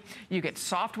included. You get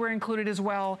software included as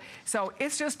well. So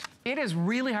it is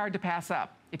really hard to pass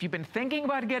up. If you've been thinking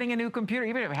about getting a new computer,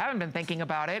 even if you haven't been thinking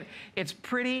about it, it's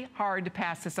pretty hard to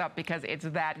pass this up because it's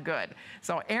that good.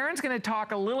 So Aaron's going to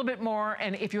talk a little bit more,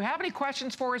 and if you have any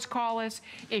questions for us, call us.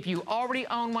 If you already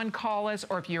own one, call us,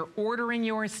 or if you're ordering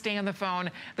yours, stay on the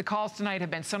phone. The calls tonight have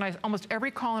been so nice. Almost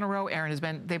every call in a row, Aaron, has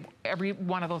been, every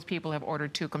one of those people have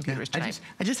ordered 2 computers tonight.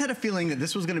 I just had a feeling that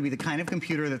this was going to be the kind of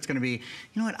computer that's going to be,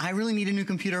 you know what, I really need a new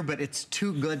computer, but it's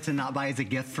too good to not buy as a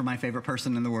gift for my favorite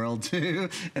person in the world, too.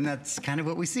 And that's kind of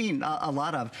what we've seen a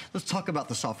lot of. Let's talk about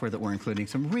the software that we're including.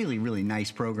 Some really, really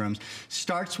nice programs.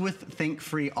 Starts with Think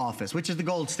Free Office, which is the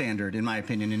gold standard, in my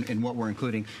opinion, in what we're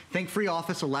including. Think Free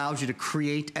Office allows you to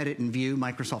create, edit, and view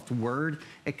Microsoft Word,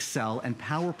 Excel, and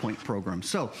PowerPoint programs.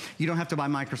 So you don't have to buy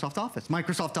Microsoft Office.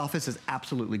 Microsoft Office is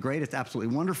absolutely great. It's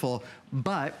absolutely wonderful,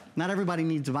 but not everybody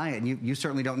needs to buy it. And you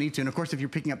certainly don't need to. And of course, if you're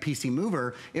picking up PC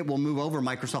Mover, it will move over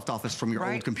Microsoft Office from your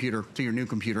old computer to your new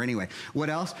computer anyway.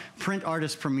 What else? Print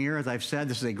Artist Premier, as I've said,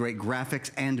 this is a great graphics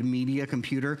and media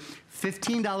computer.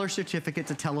 $15 certificate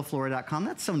to teleflora.com.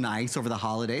 That's so nice over the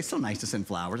holidays. So nice to send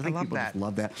flowers. I think people just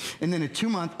love that. And then a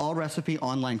 2-month all recipe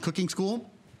online cooking school.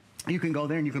 You can go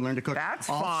there and you can learn to cook. That's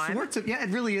all fun. Sorts of, yeah, it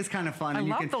really is kind of fun. I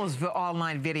love those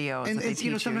online videos. And it's,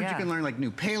 you know, sometimes you can learn like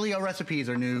new paleo recipes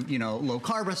or new, you know, low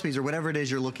carb recipes or whatever it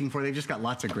is you're looking for. They've just got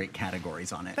lots of great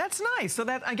categories on it. That's nice. So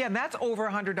that, again, that's over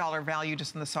 $100 value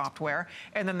just in the software.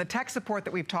 And then the tech support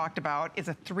that we've talked about is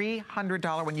a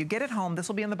 $300. When you get it home, this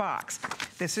will be in the box.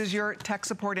 This is your tech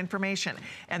support information.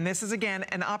 And this is, again,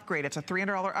 an upgrade. It's a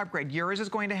 $300 upgrade. Yours is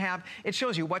going to have, it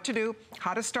shows you what to do,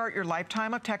 how to start your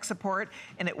lifetime of tech support,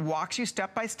 and it walks you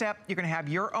step by step. You're going to have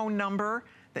your own number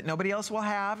that nobody else will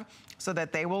have, so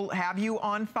that they will have you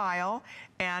on file.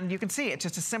 And you can see it's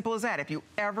just as simple as that. If you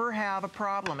ever have a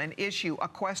problem, an issue, a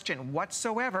question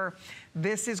whatsoever,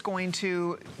 this is going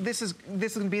to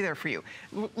be there for you.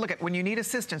 Look at when you need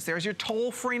assistance, there's your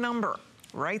toll-free number.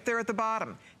 Right there at the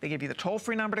bottom. They give you the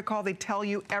toll-free number to call. They tell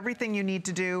you everything you need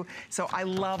to do. So I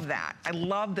love that. I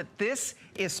love that this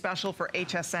is special for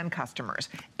HSN customers.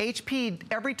 HP,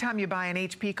 every time you buy an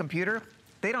HP computer,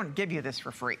 they don't give you this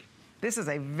for free. This is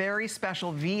a very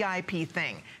special VIP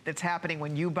thing that's happening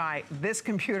when you buy this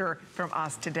computer from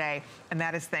us today, and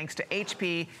that is thanks to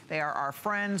HP. They are our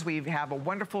friends. We have a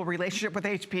wonderful relationship with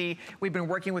HP. We've been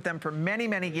working with them for many,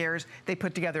 many years. They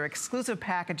put together exclusive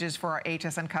packages for our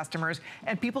HSN customers,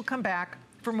 and people come back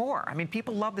for more. I mean,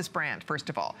 people love this brand, first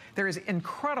of all. There is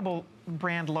incredible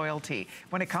brand loyalty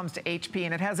when it comes to HP,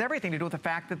 and it has everything to do with the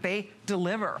fact that they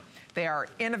deliver. They are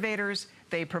innovators.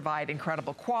 They provide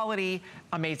incredible quality,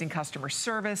 amazing customer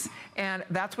service, and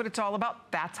that's what it's all about.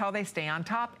 That's how they stay on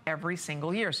top every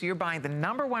single year. So you're buying the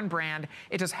 #1 brand.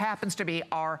 It just happens to be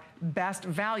our best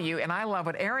value, and I love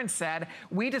what Erin said.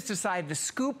 We just decided to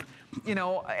scoop, you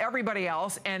know, everybody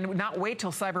else and not wait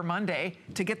till Cyber Monday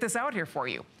to get this out here for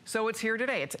you. So it's here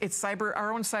today. It's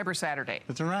our own Cyber Saturday.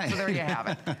 That's right. So there you have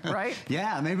it, right?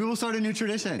 Yeah, maybe we'll start a new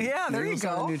tradition. Yeah, there you go.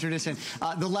 Start a new tradition.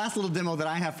 The last little demo that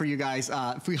I have for you guys,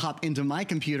 if we hop into my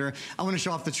computer, I want to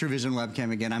show off the TrueVision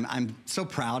webcam again. I'm so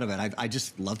proud of it. I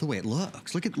just love the way it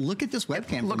looks. Look at this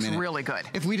webcam. It looks really good.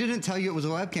 If we didn't tell you it was a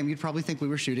webcam, you'd probably think we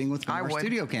were shooting with one of our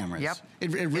studio cameras. Yep.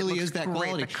 It really is that great.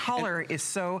 quality. The color is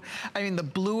so, I mean, the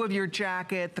blue of your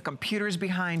jacket, the computer's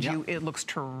behind you, it looks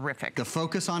terrific. The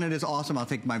focus on it is awesome. I'll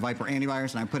take my Viper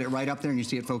antivirus and I put it right up there and you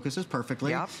see it focuses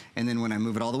perfectly. Yep. And then when I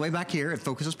move it all the way back here, it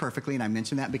focuses perfectly. And I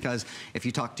mention that because if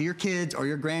you talk to your kids or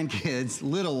your grandkids,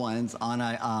 little ones, on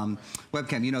a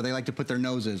webcam, you know, they like to put their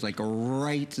noses like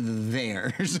right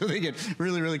there. So they get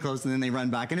really, really close and then they run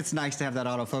back. And it's nice to have that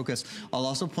autofocus. I'll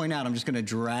also point out, I'm just gonna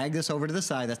drag this over to the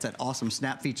side. That's that awesome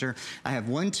snap feature. I have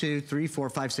 1, 2, 3,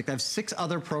 4, 5, 6. I have 6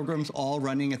 other programs all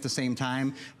running at the same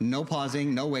time. No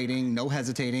pausing, no waiting, no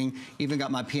hesitating. Even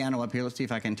got my piano up here. Let's see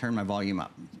if I can turn my volume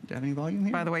up. Do you have any volume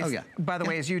here? By the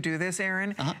way, way, as you do this,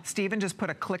 Erin, Stephen just put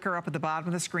a clicker up at the bottom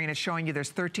of the screen. It's showing you there's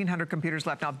 1,300 computers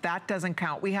left. Now, that doesn't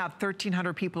count. We have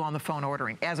 1,300 people on the phone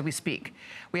ordering as we speak.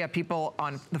 We have people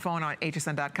on the phone on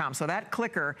hsn.com. So that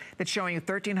clicker that's showing you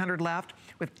 1,300 left,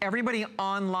 with everybody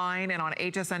online and on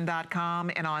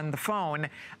hsn.com and on the phone,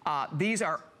 these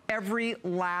are every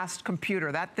last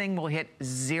computer. That thing will hit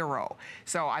 0.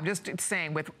 So I'm just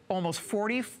saying, with almost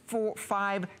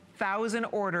 45,000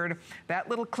 ordered, that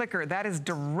little clicker, that is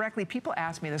directly, people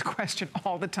ask me this question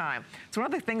all the time. It's one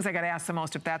of the things I got asked the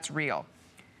most, if that's real.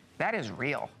 That is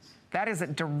real. That is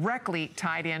directly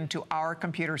tied into our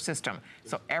computer system.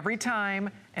 So every time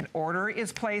an order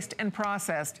is placed and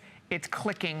processed, it's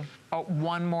clicking, oh,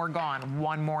 1 more gone,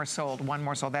 1 more sold, 1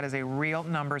 more sold. That is a real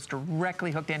number. It's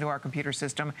directly hooked into our computer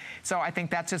system. So I think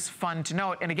that's just fun to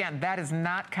note. And again, that is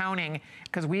not counting,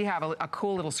 because we have a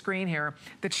cool little screen here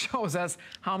that shows us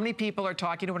how many people are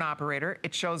talking to an operator.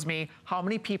 It shows me how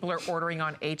many people are ordering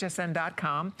on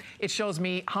hsn.com. It shows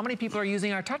me how many people are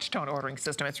using our touch-tone ordering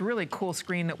system. It's a really cool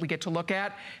screen that we get to look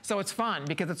at. So it's fun,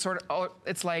 because it's sort of,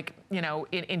 it's like, you know,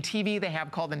 in TV they have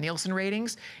called the Nielsen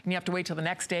ratings, and you have to wait till the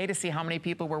next day to see how many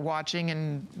people were watching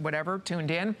and whatever, tuned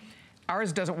in.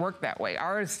 Ours doesn't work that way.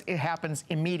 Ours, it happens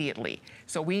immediately.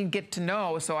 So we get to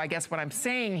know, so I guess what I'm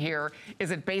saying here is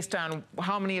that based on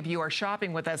how many of you are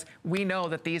shopping with us, we know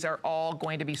that these are all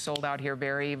going to be sold out here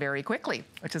very, very quickly,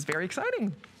 which is very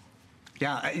exciting.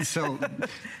 Yeah, so it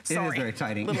is very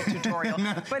exciting. Little tutorial.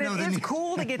 But it is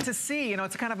cool to get to see, you know,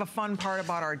 it's kind of a fun part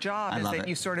about our job is that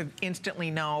you sort of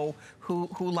instantly know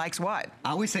who likes what.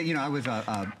 I always say, you know, I was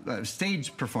a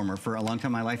stage performer for a long time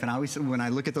in my life, and I always, when I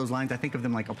look at those lines, I think of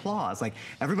them like applause. Like,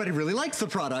 everybody really likes the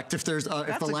product if there's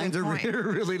if the lines are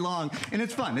really long, and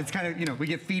it's fun. It's kind of, you know, we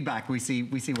get feedback. We see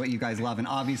what you guys love, and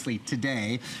obviously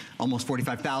today, almost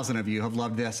 45,000 of you have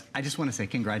loved this. I just want to say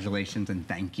congratulations and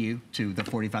thank you to the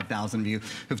 45,000 of you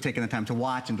who've taken the time to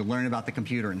watch and to learn about the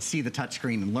computer and see the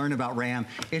touchscreen and learn about RAM.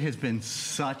 It has been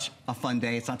such a fun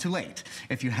day. It's not too late.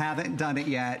 If you haven't done it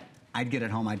yet, I'd get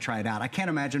it home, I'd try it out. I can't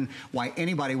imagine why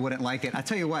anybody wouldn't like it. I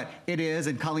tell you what, it is,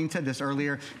 and Colleen said this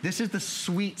earlier, this is the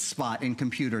sweet spot in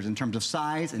computers in terms of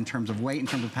size, in terms of weight, in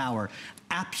terms of power.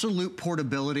 Absolute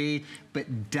portability,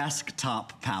 but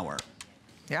desktop power.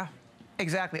 Yeah.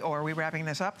 Exactly. Oh, are we wrapping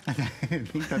this up? I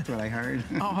think that's what I heard.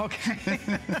 Oh, okay.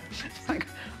 Like,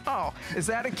 oh, is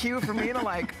that a cue for me to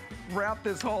like wrap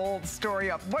this whole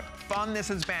story up? What fun this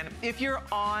has been. If you're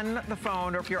on the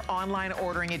phone or if you're online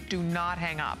ordering it, do not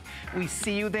hang up. We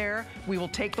see you there. We will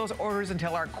take those orders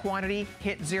until our quantity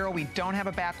hit 0. We don't have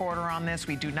a back order on this.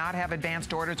 We do not have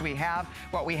advanced orders. We have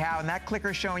what we have, and that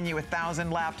clicker's showing you 1,000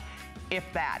 left. If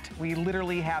that. We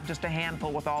literally have just a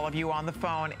handful with all of you on the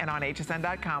phone and on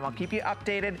hsn.com. I'll keep you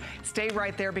updated. Stay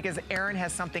right there because Erin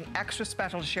has something extra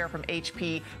special to share from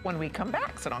HP when we come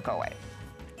back, so don't go away.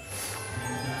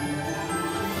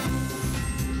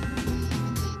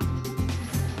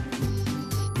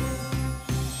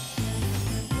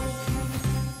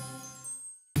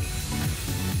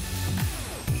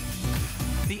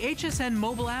 The HSN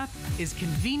mobile app is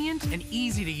convenient and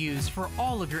easy to use for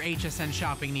all of your HSN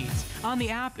shopping needs. On the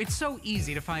app, it's so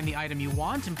easy to find the item you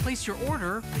want and place your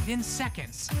order within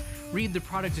seconds. Read the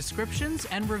product descriptions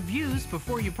and reviews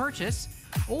before you purchase,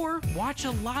 or watch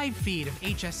a live feed of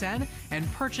HSN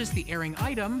and purchase the airing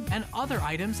item and other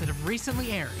items that have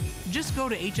recently aired. Just go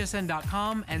to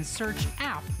hsn.com and search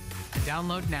app to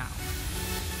download now.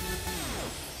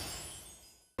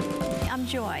 I'm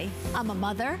Joy. I'm a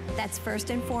mother, that's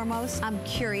first and foremost. I'm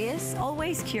curious,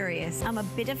 always curious. I'm a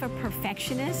bit of a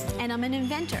perfectionist, and I'm an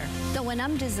inventor. So when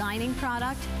I'm designing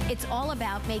product, it's all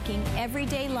about making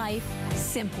everyday life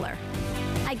simpler.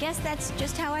 I guess that's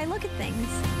just how I look at things.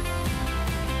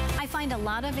 I find a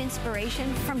lot of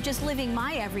inspiration from just living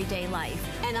my everyday life.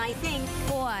 And I think,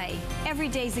 boy, every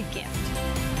day's a gift.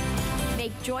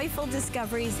 Make joyful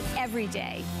discoveries every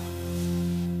day.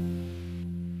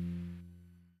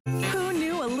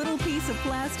 A little piece of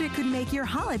plastic could make your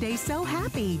holiday so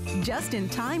happy, just in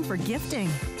time for gifting.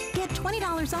 Get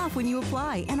 $20 off when you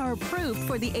apply and are approved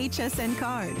for the HSN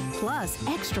card. Plus,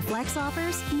 extra flex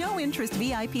offers, no interest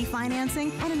VIP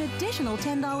financing, and an additional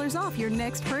 $10 off your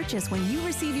next purchase when you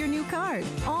receive your new card.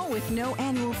 All with no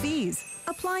annual fees.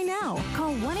 Apply now.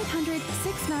 Call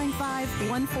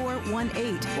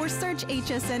 1-800-695-1418 or search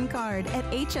HSN card at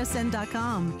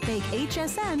hsn.com. Make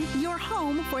HSN your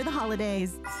home for the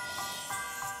holidays.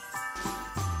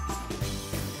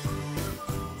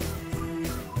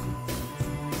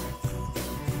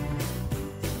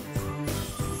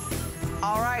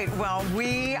 All right, well,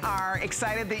 we are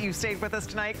excited that you stayed with us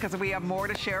tonight because we have more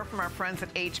to share from our friends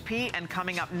at HP. And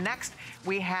coming up next,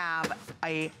 we have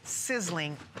a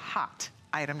sizzling hot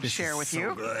item to share with you.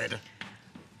 So good.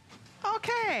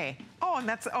 Okay. Oh,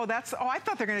 and I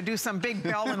thought they were going to do some big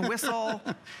bell and whistle.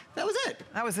 That was it.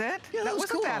 That was it? Yeah, that was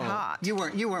wasn't cool. that hot. You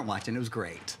weren't watching. It was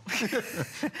great.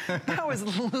 That was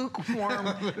lukewarm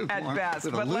at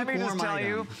best. But let me just tell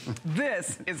you,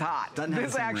 this is hot.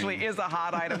 This actually is a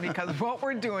hot item because what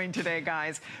we're doing today,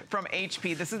 guys, from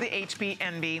HP, this is the HP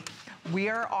Envy. We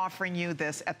are offering you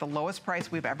this at the lowest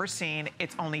price we've ever seen.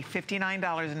 It's only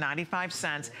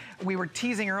 $59.95. We were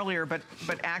teasing earlier, but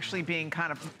actually being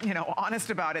kind of, honest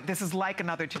about it, this is like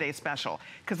another Today Special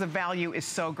because the value is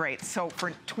so great. So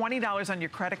for $20 on your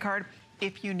credit card,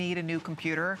 if you need a new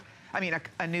computer,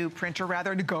 a new printer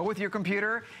rather, to go with your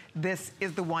computer, this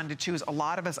is the one to choose. A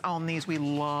lot of us own these. We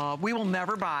will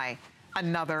never buy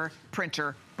another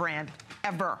printer brand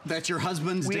ever. That's your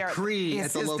husband's decree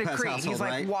at the Lopez household, He's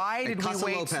like, right? why did we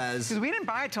wait? Because we didn't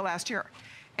buy it till last year.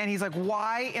 And he's like,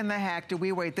 why in the heck did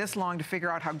we wait this long to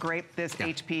figure out how great this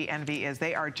HP Envy is?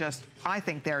 They are just, I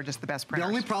think they're just the best printers.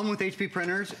 The only problem with HP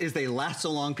printers is they last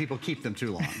so long, people keep them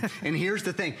too long. And here's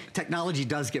the thing, technology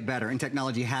does get better, and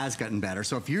technology has gotten better.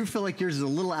 So if you feel like yours is a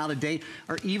little out of date,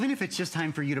 or even if it's just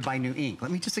time for you to buy new ink, let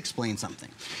me just explain something.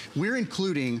 We're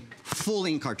including full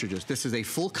ink cartridges. This is a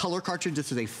full color cartridge.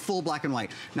 This is a full black and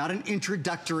white. Not an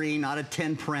introductory, not a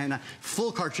 10 print,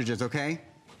 full cartridges, okay?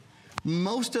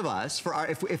 Most of us,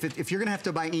 if you're gonna have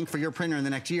to buy ink for your printer in the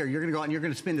next year, you're gonna go out and you're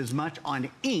gonna spend as much on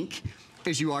ink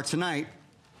as you are tonight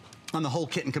on the whole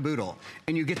kit and caboodle.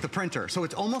 And you get the printer. So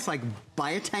it's almost like buy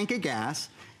a tank of gas,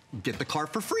 get the car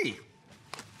for free.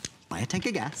 buy a tank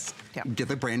of gas, get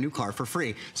the brand new car for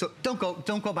free. So don't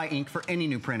go buy ink for any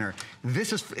new printer.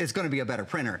 This is going to be a better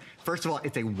printer. First of all,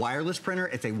 it's a wireless printer.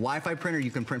 It's a Wi-Fi printer.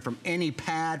 You can print from any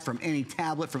pad, from any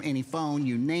tablet, from any phone,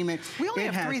 you name it. We only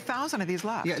have 3,000 of these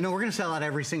left. Yeah, no, we're going to sell out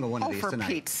every single one of these tonight. Oh,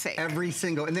 for Pete's sake. Every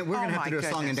single, and then we're going to have to do a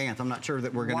song and dance. I'm not sure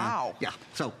that we're going to. Wow. Yeah,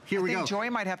 so here we go. I think Joy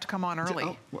might have to come on early.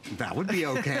 Oh, well, that would be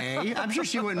okay. I'm sure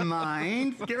she wouldn't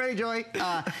mind. Get ready, Joy.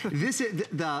 This is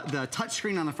the touch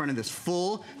screen on the front of this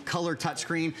full color touch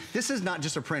screen. This is not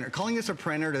just a printer. Calling this a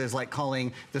printer is like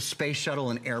calling the space shuttle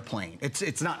an airplane.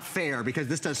 It's not fair because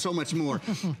this does so much more.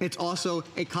 It's also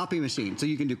a copy machine. So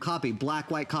you can do copy,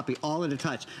 black, white copy, all at a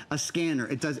touch. A scanner.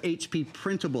 It does HP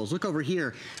printables. Look over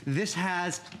here. This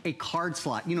has a card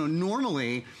slot. You know,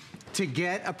 normally, to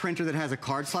get a printer that has a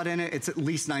card slot in it, it's at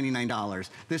least $99.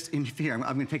 Here, I'm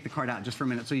going to take the card out just for a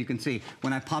minute so you can see.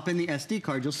 When I pop in the SD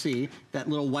card, you'll see that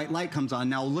little white light comes on.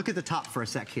 Now look at the top for a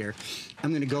sec here.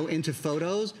 I'm going to go into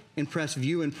Photos and press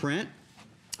View and Print.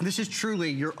 This is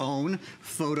truly your own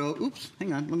photo. Oops,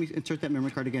 hang on, let me insert that memory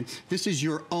card again. This is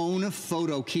your own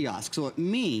photo kiosk. So it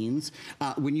means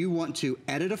when you want to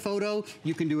edit a photo,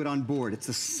 you can do it on board. It's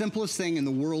the simplest thing in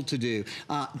the world to do.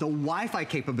 The Wi-Fi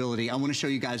capability, I want to show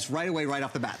you guys right away, right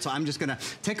off the bat. So I'm just going to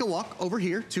take a walk over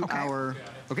here to our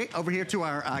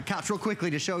couch real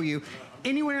quickly to show you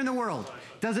anywhere in the world.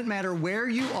 Doesn't matter where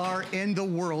you are in the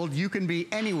world, you can be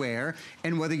anywhere.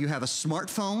 And whether you have a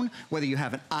smartphone, whether you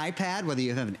have an iPad, whether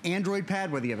you have an Android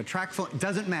pad, whether you have a track phone, it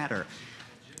doesn't matter.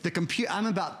 The computer, I'm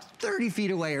about 30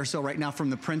 feet away or so right now from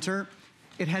the printer.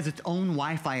 It has its own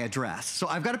Wi-Fi address. So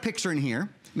I've got a picture in here.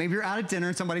 Maybe you're out at dinner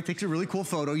and somebody takes a really cool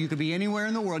photo. You could be anywhere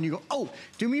in the world and you go, oh,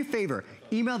 do me a favor.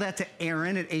 Email that to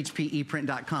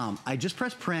Aaron@hpeprint.com. I just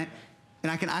press print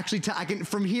and I can actually tell,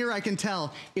 from here I can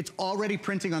tell it's already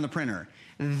printing on the printer.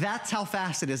 That's how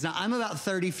fast it is. Now, I'm about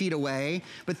 30 feet away,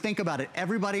 but think about it.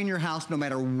 Everybody in your house, no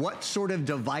matter what sort of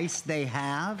device they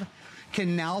have,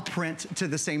 can now print to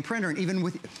the same printer. And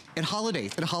even at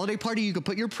holidays, at a holiday party, you could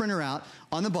put your printer out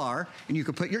on the bar and you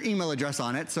could put your email address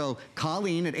on it. So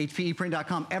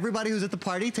Colleen@hpeprint.com. Everybody who's at the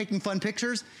party taking fun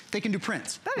pictures, they can do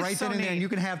prints. That is right so then and neat. there, and you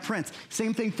can have prints.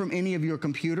 Same thing from any of your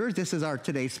computers. This is our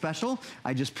today's special.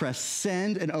 I just press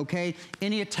send and okay.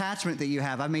 Any attachment that you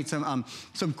have, I've made some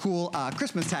cool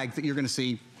Christmas tags that you're gonna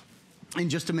see in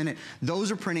just a minute.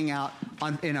 Those are printing out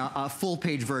in a full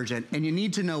page version. And you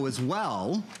need to know as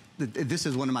well, this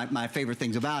is one of my favorite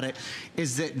things about it,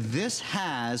 is that this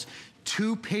has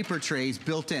 2 paper trays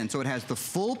built in. So it has the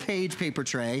full page paper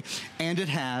tray and it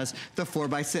has the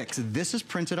 4x6. This is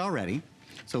printed already.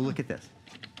 So look at this.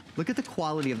 Look at the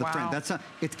quality of the print.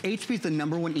 HP's the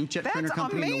 #1 inkjet printer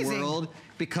company in the world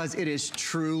because it is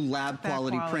true lab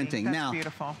quality printing. That's now,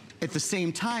 beautiful. At the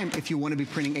same time, if you want to be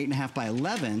printing 8.5 by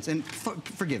 11s, and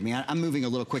forgive me, I'm moving a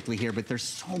little quickly here, but there's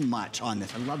so much on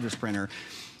this. I love this printer.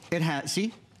 It has,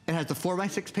 see? It has the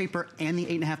 4x6 paper and the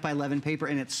 8.5 by 11 paper,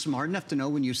 and it's smart enough to know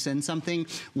when you send something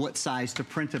what size to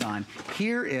print it on.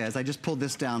 Here is, I just pulled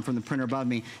this down from the printer above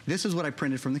me. This is what I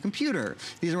printed from the computer.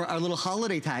 These are our little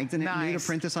holiday tags, and it made to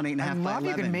print this on 8.5 by 11. I love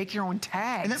you can make your own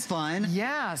tags. Isn't that fun?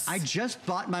 Yes. I just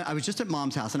bought I was just at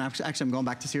Mom's house, and actually I'm going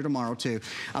back to see her tomorrow too.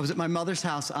 I was at my mother's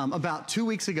house about 2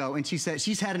 weeks ago, and she said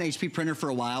she's had an HP printer for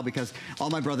a while because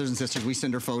all my brothers and sisters, we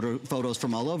send her photos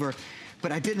from all over.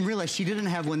 But I didn't realize she didn't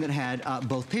have one that had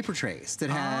both paper trays,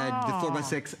 that had the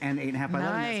 4x6 and 8.5 by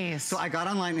 11. Nice. So I got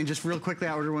online and just real quickly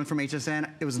I ordered one from HSN.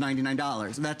 It was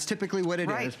 $99. That's typically what it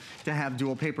is to have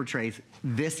dual paper trays.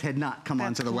 This had not come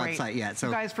onto the website yet. So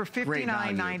you guys, for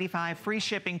 $59.95, free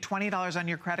shipping, $20 on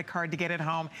your credit card to get it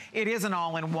home. It is an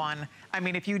all-in-one. I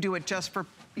mean, if you do it just for,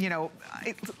 you know,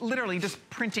 literally just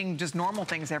printing just normal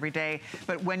things every day,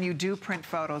 but when you do print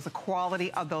photos, the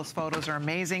quality of those photos are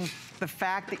amazing. The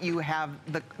fact that you have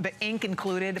the ink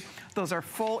included, those are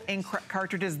full ink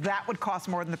cartridges. That would cost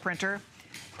more than the printer,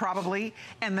 probably.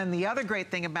 And then the other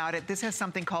great thing about it, this has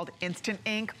something called instant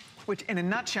ink, which in a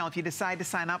nutshell, if you decide to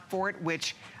sign up for it,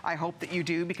 which I hope that you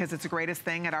do because it's the greatest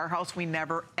thing at our house, we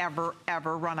never, ever,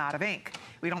 ever run out of ink.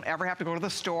 We don't ever have to go to the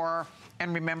store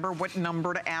and remember what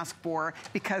number to ask for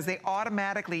because they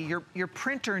automatically, your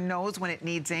printer knows when it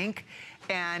needs ink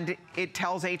and it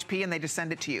tells HP and they just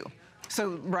send it to you.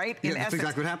 So, right? Yeah, that's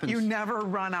exactly what happens. You never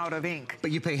run out of ink.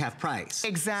 But you pay half price.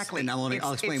 Exactly. And I'll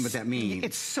explain what that means.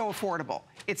 It's so affordable.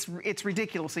 It's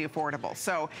ridiculously affordable.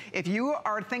 So if you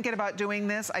are thinking about doing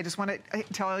this, I just want to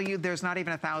tell you there's not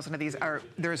even 1,000 of these, or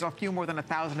there's a few more than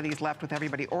 1,000 of these left with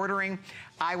everybody ordering.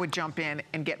 I would jump in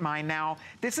and get mine now.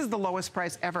 This is the lowest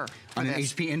price ever. On an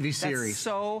HP Envy series. That's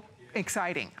so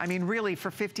exciting. I mean, really,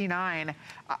 for $59,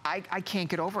 I can't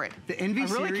get over it. The Envy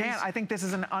series. I really series, can't. I think this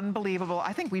is an unbelievable.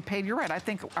 I think we paid. You're right. I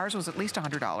think ours was at least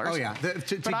 $100. Oh yeah.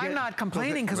 But I'm not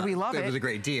complaining because we love it. It was a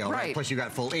great deal, right? Plus you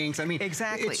got full inks. I mean,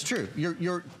 exactly. It's true.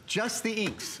 You're just the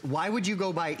inks. Why would you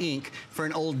go buy ink for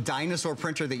an old dinosaur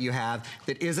printer that you have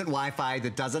that isn't Wi-Fi,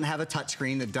 that doesn't have a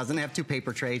touchscreen, that doesn't have 2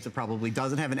 paper trays, that probably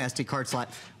doesn't have an SD card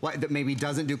slot, that maybe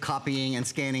doesn't do copying and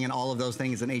scanning and all of those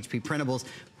things in HP printables?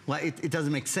 Well, it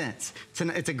doesn't make sense.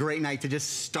 It's a great night to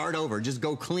just start over, just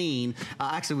go clean.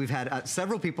 Actually, we've had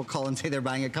several people call and say they're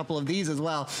buying a couple of these as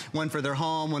well. One for their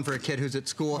home, one for a kid who's at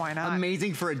school. Why not?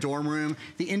 Amazing for a dorm room.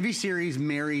 The Envy series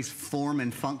marries form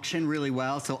and function really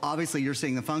well. So obviously you're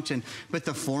seeing the function, but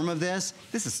the form of this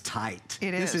is tight.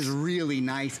 It is. This is really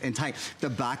nice and tight. The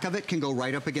back of it can go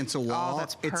right up against a wall. Oh,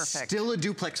 that's perfect. It's still a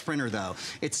duplex printer though.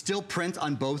 It still prints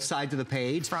on both sides of the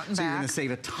page. Front and so back. you're gonna save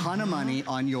a ton of money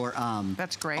on your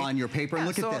that's great. On your paper. Yeah, and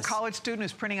look at this. So a college student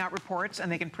who's printing out reports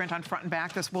and they can print on front and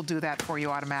back, this will do that for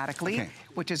you automatically,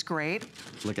 which is great.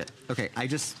 Look at,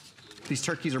 these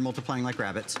turkeys are multiplying like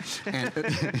rabbits.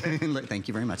 And, look, thank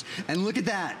you very much. And look at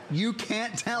that. You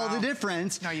can't tell the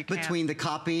difference between the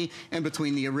copy and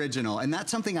between the original. And that's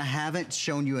something I haven't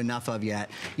shown you enough of yet.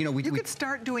 You know, you could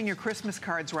start doing your Christmas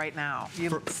cards right now.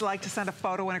 You'd like to send a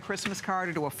photo in a Christmas card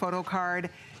or do a photo card.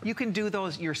 You can do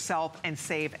those yourself and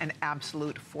save an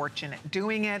absolute fortune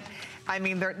doing it. I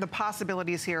mean, the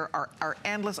possibilities here are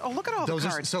endless. Oh, look at all the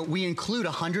cards. So we include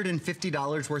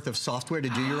 $150 worth of software to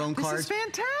do your own cards. This is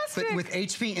fantastic. But with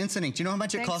HP Instant Ink, do you know how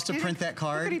much it costs to print that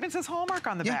card? Look, it even says Hallmark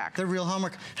on the back. The real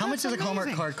Hallmark. How much does a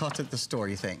Hallmark card cost at the store,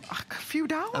 you think? A few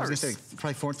dollars. I was gonna say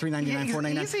probably $3.99,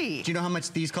 $4.99. Easy. Do you know how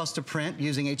much these cost to print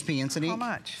using HP Instant Ink?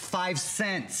 How much? 5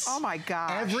 cents. Oh my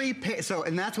gosh.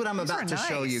 And that's what I'm about to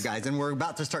show you guys. And we're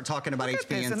about to start talking about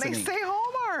HP Instant Ink. And they say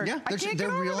Hallmark. Yeah, I can't get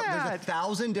over there's that.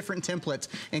 1,000 different templates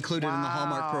included in the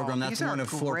Hallmark program. That's one of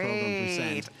 4 programs we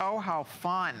send. Oh, how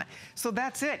fun. So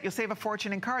that's it. You'll save a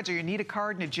fortune in cards, or you need a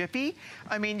card in a jiffy.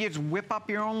 I mean, you just whip up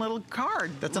your own little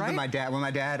card. That's something when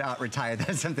my dad retired,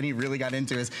 that's something he really got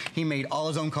into, is he made all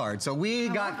his own cards. So we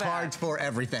got cards for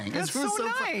everything. That's so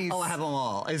nice. Oh, I have them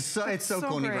all. It's so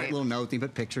cool. And you write little notes, you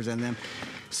put pictures in them.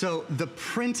 So the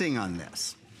printing on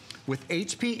this, with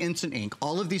HP Instant Ink,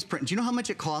 all of these prints, do you know how much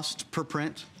it costs per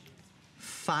print?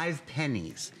 5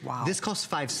 pennies. Wow. This costs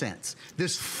 5 cents.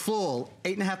 This full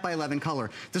 8.5 by 11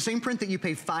 color, the same print that you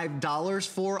pay $5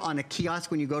 for on a kiosk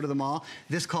when you go to the mall,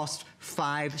 this costs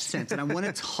 5 cents. And I want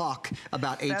to talk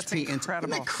about HP Instant.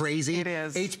 Isn't that crazy? It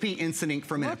is. HP Instant Ink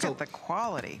for a minute. Look at the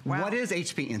quality. Wow. What is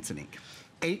HP Instant Ink?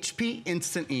 HP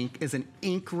Instant Ink is an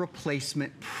ink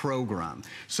replacement program.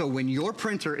 So when your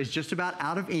printer is just about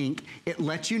out of ink, it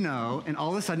lets you know, and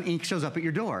all of a sudden ink shows up at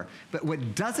your door. But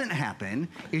what doesn't happen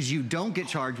is you don't get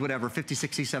charged whatever, $50,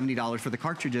 $60, $70 for the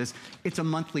cartridges. It's a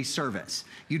monthly service.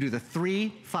 You do the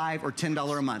 $3, $5, or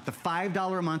 $10 a month. The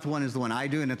 $5 a month one is the one I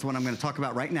do, and it's the one I'm going to talk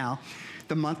about right now.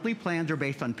 The monthly plans are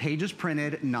based on pages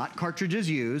printed, not cartridges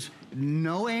used.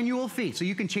 No annual fee, so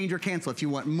you can change or cancel if you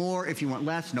want more, if you want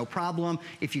less, no problem.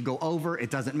 If you go over, it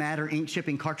doesn't matter. Ink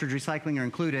shipping, cartridge recycling are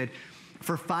included.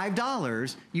 For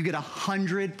 $5, you get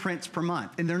 100 prints per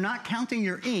month. And they're not counting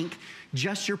your ink,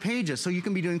 just your pages. So you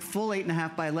can be doing full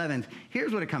 8.5 by 11.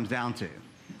 Here's what it comes down to.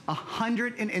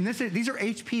 These are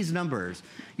HP's numbers.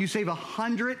 You save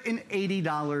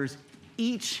 $180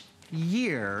 each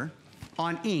year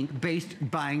on ink based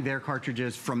buying their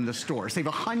cartridges from the store. Save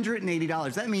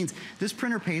 $180. That means this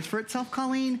printer pays for itself,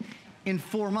 Colleen, in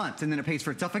 4 months, and then it pays for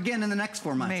itself again in the next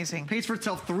 4 months. Amazing. It pays for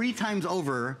itself 3 times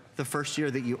over the first year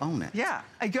that you own it. Yeah,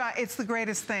 it's the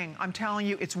greatest thing. I'm telling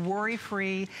you, it's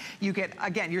worry-free. You get,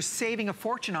 again, you're saving a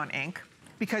fortune on ink,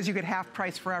 because you get half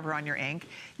price forever on your ink.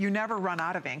 You never run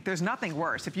out of ink. There's nothing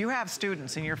worse. If you have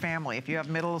students in your family, if you have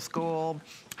middle school,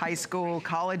 high school,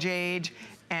 college age,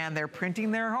 and they're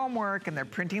printing their homework and they're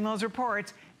printing those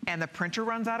reports, and the printer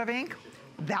runs out of ink,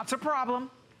 that's a problem.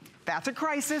 That's a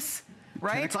crisis,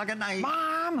 right? 10 o'clock at night.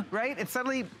 Mom, right? It's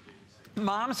suddenly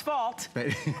mom's fault.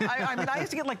 Right. I mean, I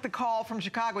used to get like the call from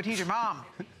Chicago teacher, Mom,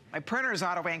 my printer's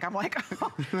out of ink. I'm like,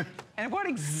 oh. And what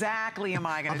exactly am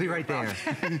I going to do? I'll be right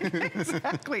there.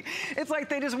 Exactly. It's like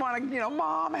they just want to,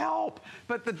 Mom, help.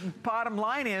 But the bottom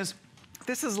line is,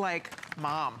 this is like,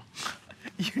 Mom.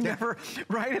 You never,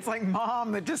 right? It's like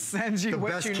Mom that just sends you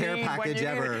what you need. The best care package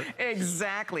ever.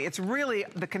 Exactly. It's really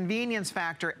the convenience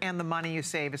factor and the money you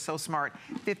save is so smart.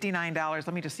 $59.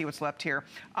 Let me just see what's left here.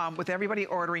 With everybody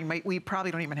ordering, we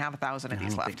probably don't even have 1,000 of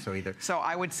these left. I don't think so either. So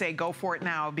I would say go for it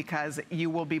now, because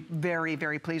you will be very,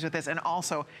 very pleased with this. And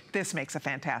also, this makes a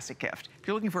fantastic gift. If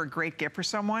you're looking for a great gift for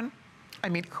someone, I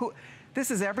mean,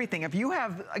 This is everything. If you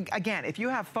have, again, if you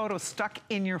have photos stuck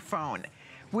in your phone,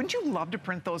 wouldn't you love to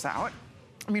print those out?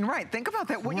 I mean, right, think about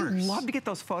that. Wouldn't you love to get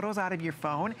those photos out of your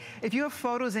phone? If you have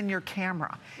photos in your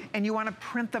camera and you want to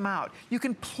print them out, you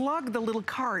can plug the little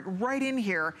card right in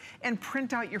here and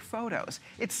print out your photos.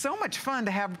 It's so much fun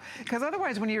to have, because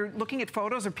otherwise when you're looking at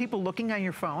photos of people looking on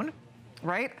your phone,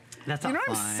 right? That's you know not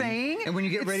what fun. I'm saying? And when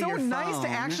you get rid of your phone. It's so nice to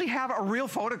actually have a real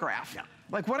photograph. Yeah.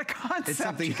 Like, what a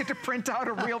concept. You get to print out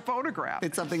a real photograph.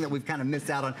 It's something that we've kind of missed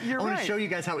out on. I want to show you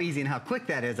guys how easy and how quick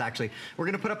that is, actually. We're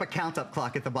going to put up a count-up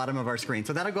clock at the bottom of our screen.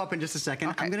 So that'll go up in just a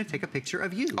second. I'm going to take a picture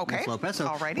of you, Ms. Lopez.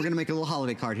 So we're going to make a little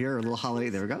holiday card here, or a little holiday.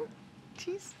 There we go.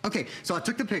 Jeez. Okay, so I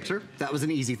took the picture. That was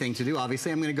an easy thing to do.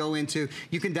 Obviously, I'm going to go into,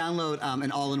 you can download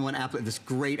an all-in-one app, this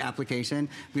great application.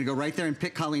 I'm going to go right there and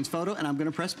pick Colleen's photo, and I'm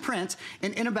going to press print.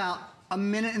 And in about a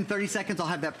minute and 30 seconds, I'll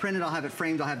have that printed, I'll have it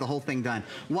framed, I'll have the whole thing done.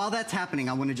 While that's happening,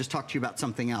 I want to just talk to you about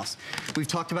something else. We've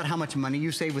talked about how much money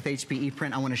you save with HP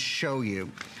ePrint. I want to show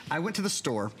you. I went to the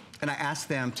store and I asked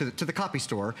them, to the copy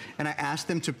store, and I asked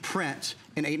them to print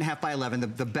an 8.5 by 11,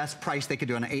 the best price they could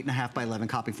do on an 8.5 by 11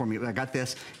 copy for me. I got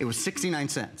this, it was 69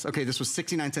 cents. Okay, this was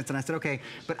 69 cents, and I said, okay,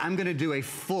 but I'm gonna do a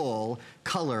full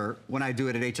color when I do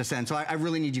it at HSN, so I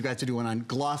really need you guys to do one on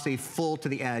glossy, full to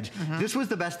the edge. This was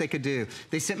the best they could do.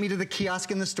 They sent me to the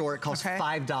kiosk in the store, it cost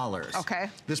 $5. Okay.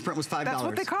 This print was $5. That's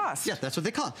what they cost. Yes, that's what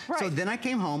they cost. Right. So then I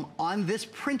came home on this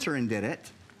printer and did it.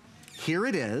 Here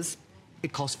it is.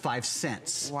 It costs 5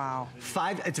 cents. Wow.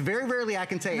 It's very rarely I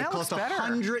can say it costs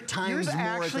 100 times more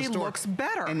at the store. Yours looks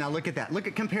better. And now look at that.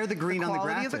 Compare the green on the graphics. The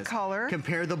quality of the color.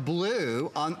 Compare the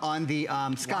blue on the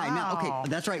sky. Wow. Now, okay,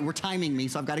 that's right, we're timing me,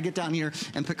 so I've got to get down here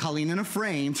and put Colleen in a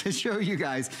frame to show you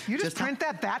guys. You just print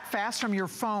that fast from your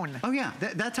phone. Oh yeah,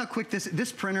 that's how quick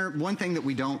this printer, one thing that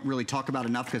we don't really talk about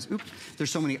enough, because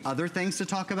there's so many other things to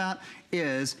talk about,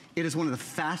 is it is one of the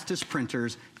fastest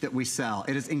printers that we sell.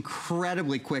 It is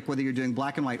incredibly quick, whether you're doing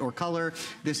black and white or color.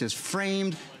 This is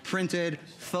framed, printed,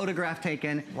 photograph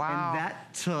taken. Wow. And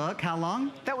that took how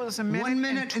long? That was a minute, 1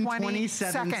 minute and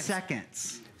 27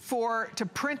 seconds. To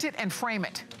print it and frame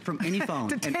it. From any phone.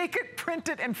 To take it, print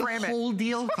it, and frame it. The whole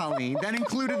deal, Colleen. That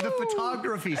included the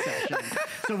photography session.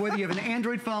 So whether you have an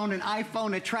Android phone, an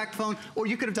iPhone, a tracked phone, or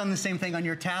you could have done the same thing on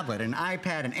your tablet, an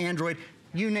iPad, an Android,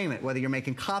 you name it, whether you're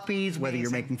making copies, whether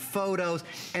you're making photos.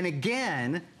 And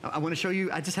again, I want to show you,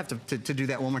 I just have to do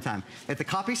that one more time. At the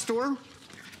copy store,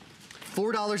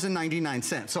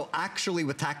 $4.99. So actually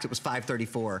with tax, it was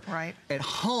 $5.34. Right. At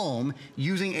home,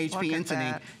 using HP Instant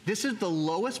Ink, this is the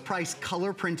lowest price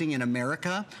color printing in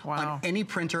America on any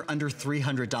printer under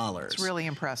 $300. It's really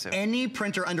impressive. Any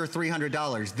printer under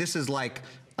 $300. This is like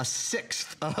a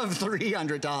sixth of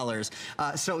 $300.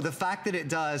 So the fact that it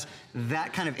does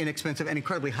that kind of inexpensive and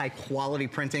incredibly high quality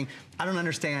printing, I don't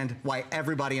understand why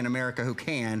everybody in America who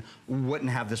can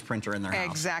wouldn't have this printer in their house.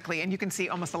 Exactly, and you can see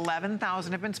almost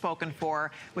 11,000 have been spoken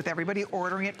for. With everybody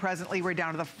ordering it presently, we're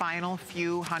down to the final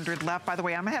few hundred left. By the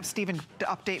way, I'm gonna have Stephen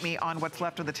update me on what's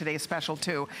left of the Today's Special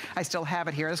too. I still have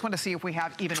it here. I just want to see if we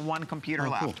have even one computer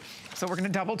left. Cool. So we're gonna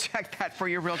double check that for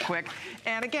you real quick.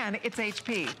 And again, it's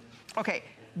HP. Okay.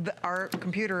 Our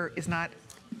computer is not,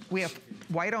 we have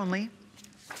white only,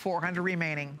 400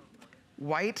 remaining.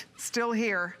 White still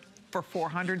here for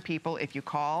 400 people. If you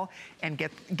call and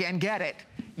get it,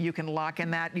 you can lock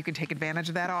in that, you can take advantage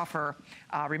of that offer.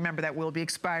 Remember, that will be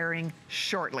expiring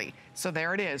shortly. So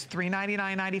there it is,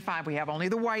 $399.95. We have only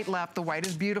the white left. The white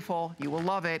is beautiful. You will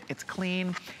love it. It's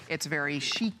clean. It's very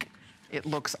chic. It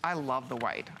looks, I love the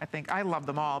white. I love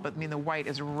them all, but I mean, the white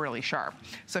is really sharp.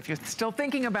 So if you're still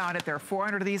thinking about it, there are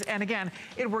 400 of these. And again,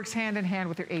 it works hand in hand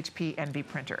with your HP Envy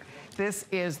printer. This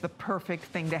is the perfect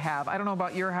thing to have. I don't know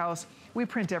about your house. We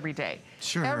print every day.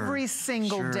 Sure. Every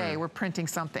single day we're printing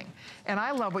something. And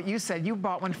I love what you said. You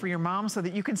bought one for your mom so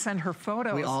that you can send her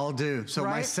photos. We all do. So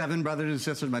my 7 brothers and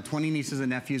sisters, my 20 nieces and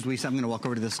nephews, I'm gonna walk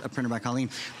over to this printer by Colleen.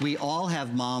 We all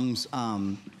have mom's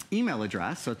email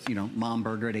address. So it's,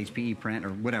 momburger@HPE Print or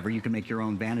whatever. You can make your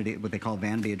own vanity, what they call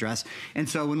vanity address. And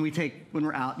so when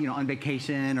we're out, on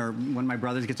vacation, or when my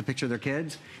brothers get a picture of their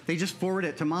kids, they just forward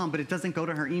it to mom, but it doesn't go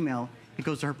to her email. It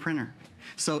goes to her printer.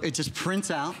 So it just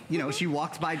prints out, she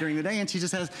walks by during the day and she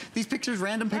just has these pictures,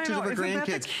 random pictures of her grandkids. Isn't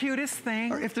that the cutest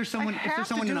thing? Or if there's someone,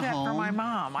 in a home. For my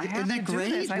mom. Isn't that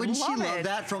great? Wouldn't she love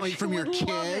that from your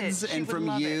kids and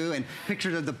from you, and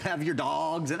pictures of your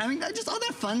dogs, and I mean, just all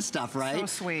that fun stuff, right? So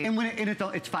sweet. And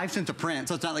it's 5 cents a print,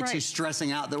 so it's not like she's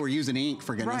stressing out that we're using ink,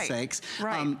 for goodness sakes.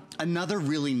 Right. Another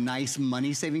really nice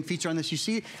money-saving feature on this, you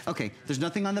see, okay, there's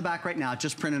nothing on the back right now,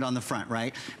 just printed on the front,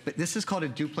 right? But this is called a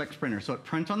duplex printer, so it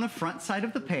prints on the front side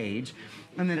of the page,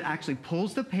 and then it actually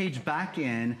pulls the page back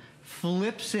in,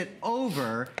 flips it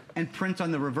over and prints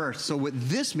on the reverse. So what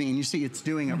this means, you see it's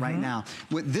doing it right now.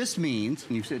 What this means,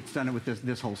 and it's done it with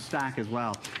this whole stack as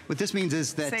well. What this means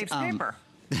is that saves paper.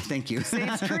 Thank you.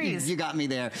 Saves trees. You got me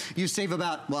there. You save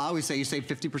about, well, I always say you save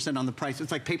 50% on the price.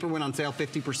 It's like paper went on sale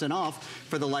 50% off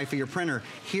for the life of your printer.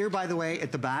 Here, by the way,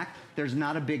 at the back, there's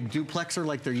not a big duplexer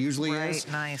like there usually is.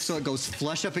 Nice. So it goes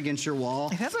flush up against your wall.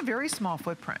 It has a very small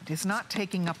footprint. It's not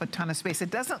taking up a ton of space.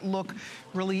 It doesn't look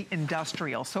really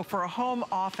industrial. So for a home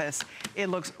office, it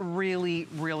looks really,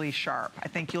 really sharp. I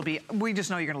think we just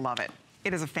know you're gonna love it.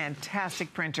 It is a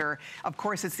fantastic printer. Of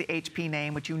course, it's the HP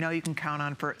name, which you know you can count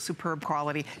on for superb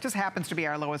quality. Just happens to be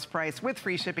our lowest price with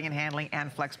free shipping and handling and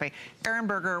FlexPay. Aaron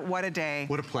Berger, what a day.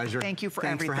 What a pleasure. Thank you for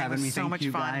Thanks everything. for having me. So much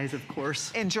fun. Thank you guys, of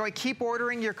course. Enjoy. Keep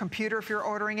ordering your computer if you're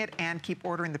ordering it, and keep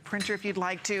ordering the printer if you'd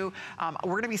like to. We're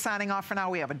going to be signing off for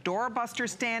now. We have a doorbuster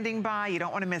standing by. You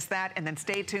don't want to miss that. And then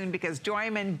stay tuned because Joy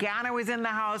Mangano is in the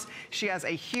house. She has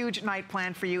a huge night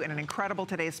planned for you and an incredible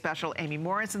today's special. Amy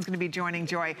Morrison's going to be joining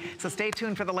Joy. So stay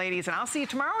tuned for the ladies. And I'll see you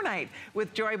tomorrow night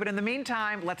with Joy. But in the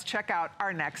meantime, let's check out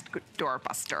our next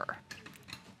doorbuster.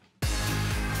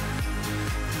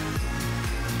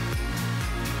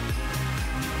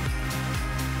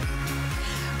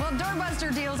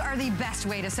 Doorbuster deals are the best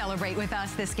way to celebrate with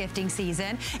us this gifting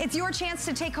season. It's your chance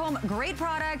to take home great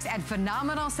products at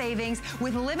phenomenal savings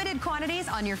with limited quantities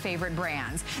on your favorite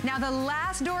brands. Now, the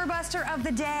last doorbuster of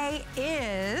the day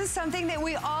is something that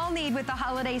we all need with the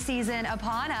holiday season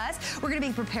upon us. We're going to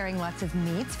be preparing lots of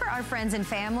meats for our friends and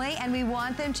family, and we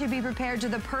want them to be prepared to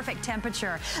the perfect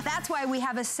temperature. That's why we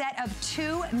have a set of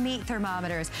 2 meat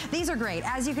thermometers. These are great.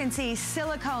 As you can see,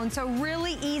 silicone, so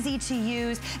really easy to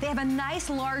use. They have a nice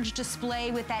large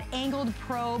display with that angled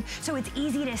probe, so it's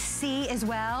easy to see as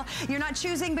well. You're not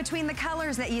choosing between the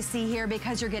colors that you see here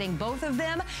because you're getting both of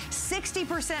them.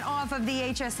 60% off of the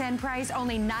HSN price,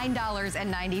 only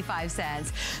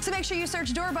 $9.95. So make sure you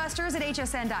search doorbusters at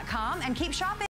hsn.com and keep shopping.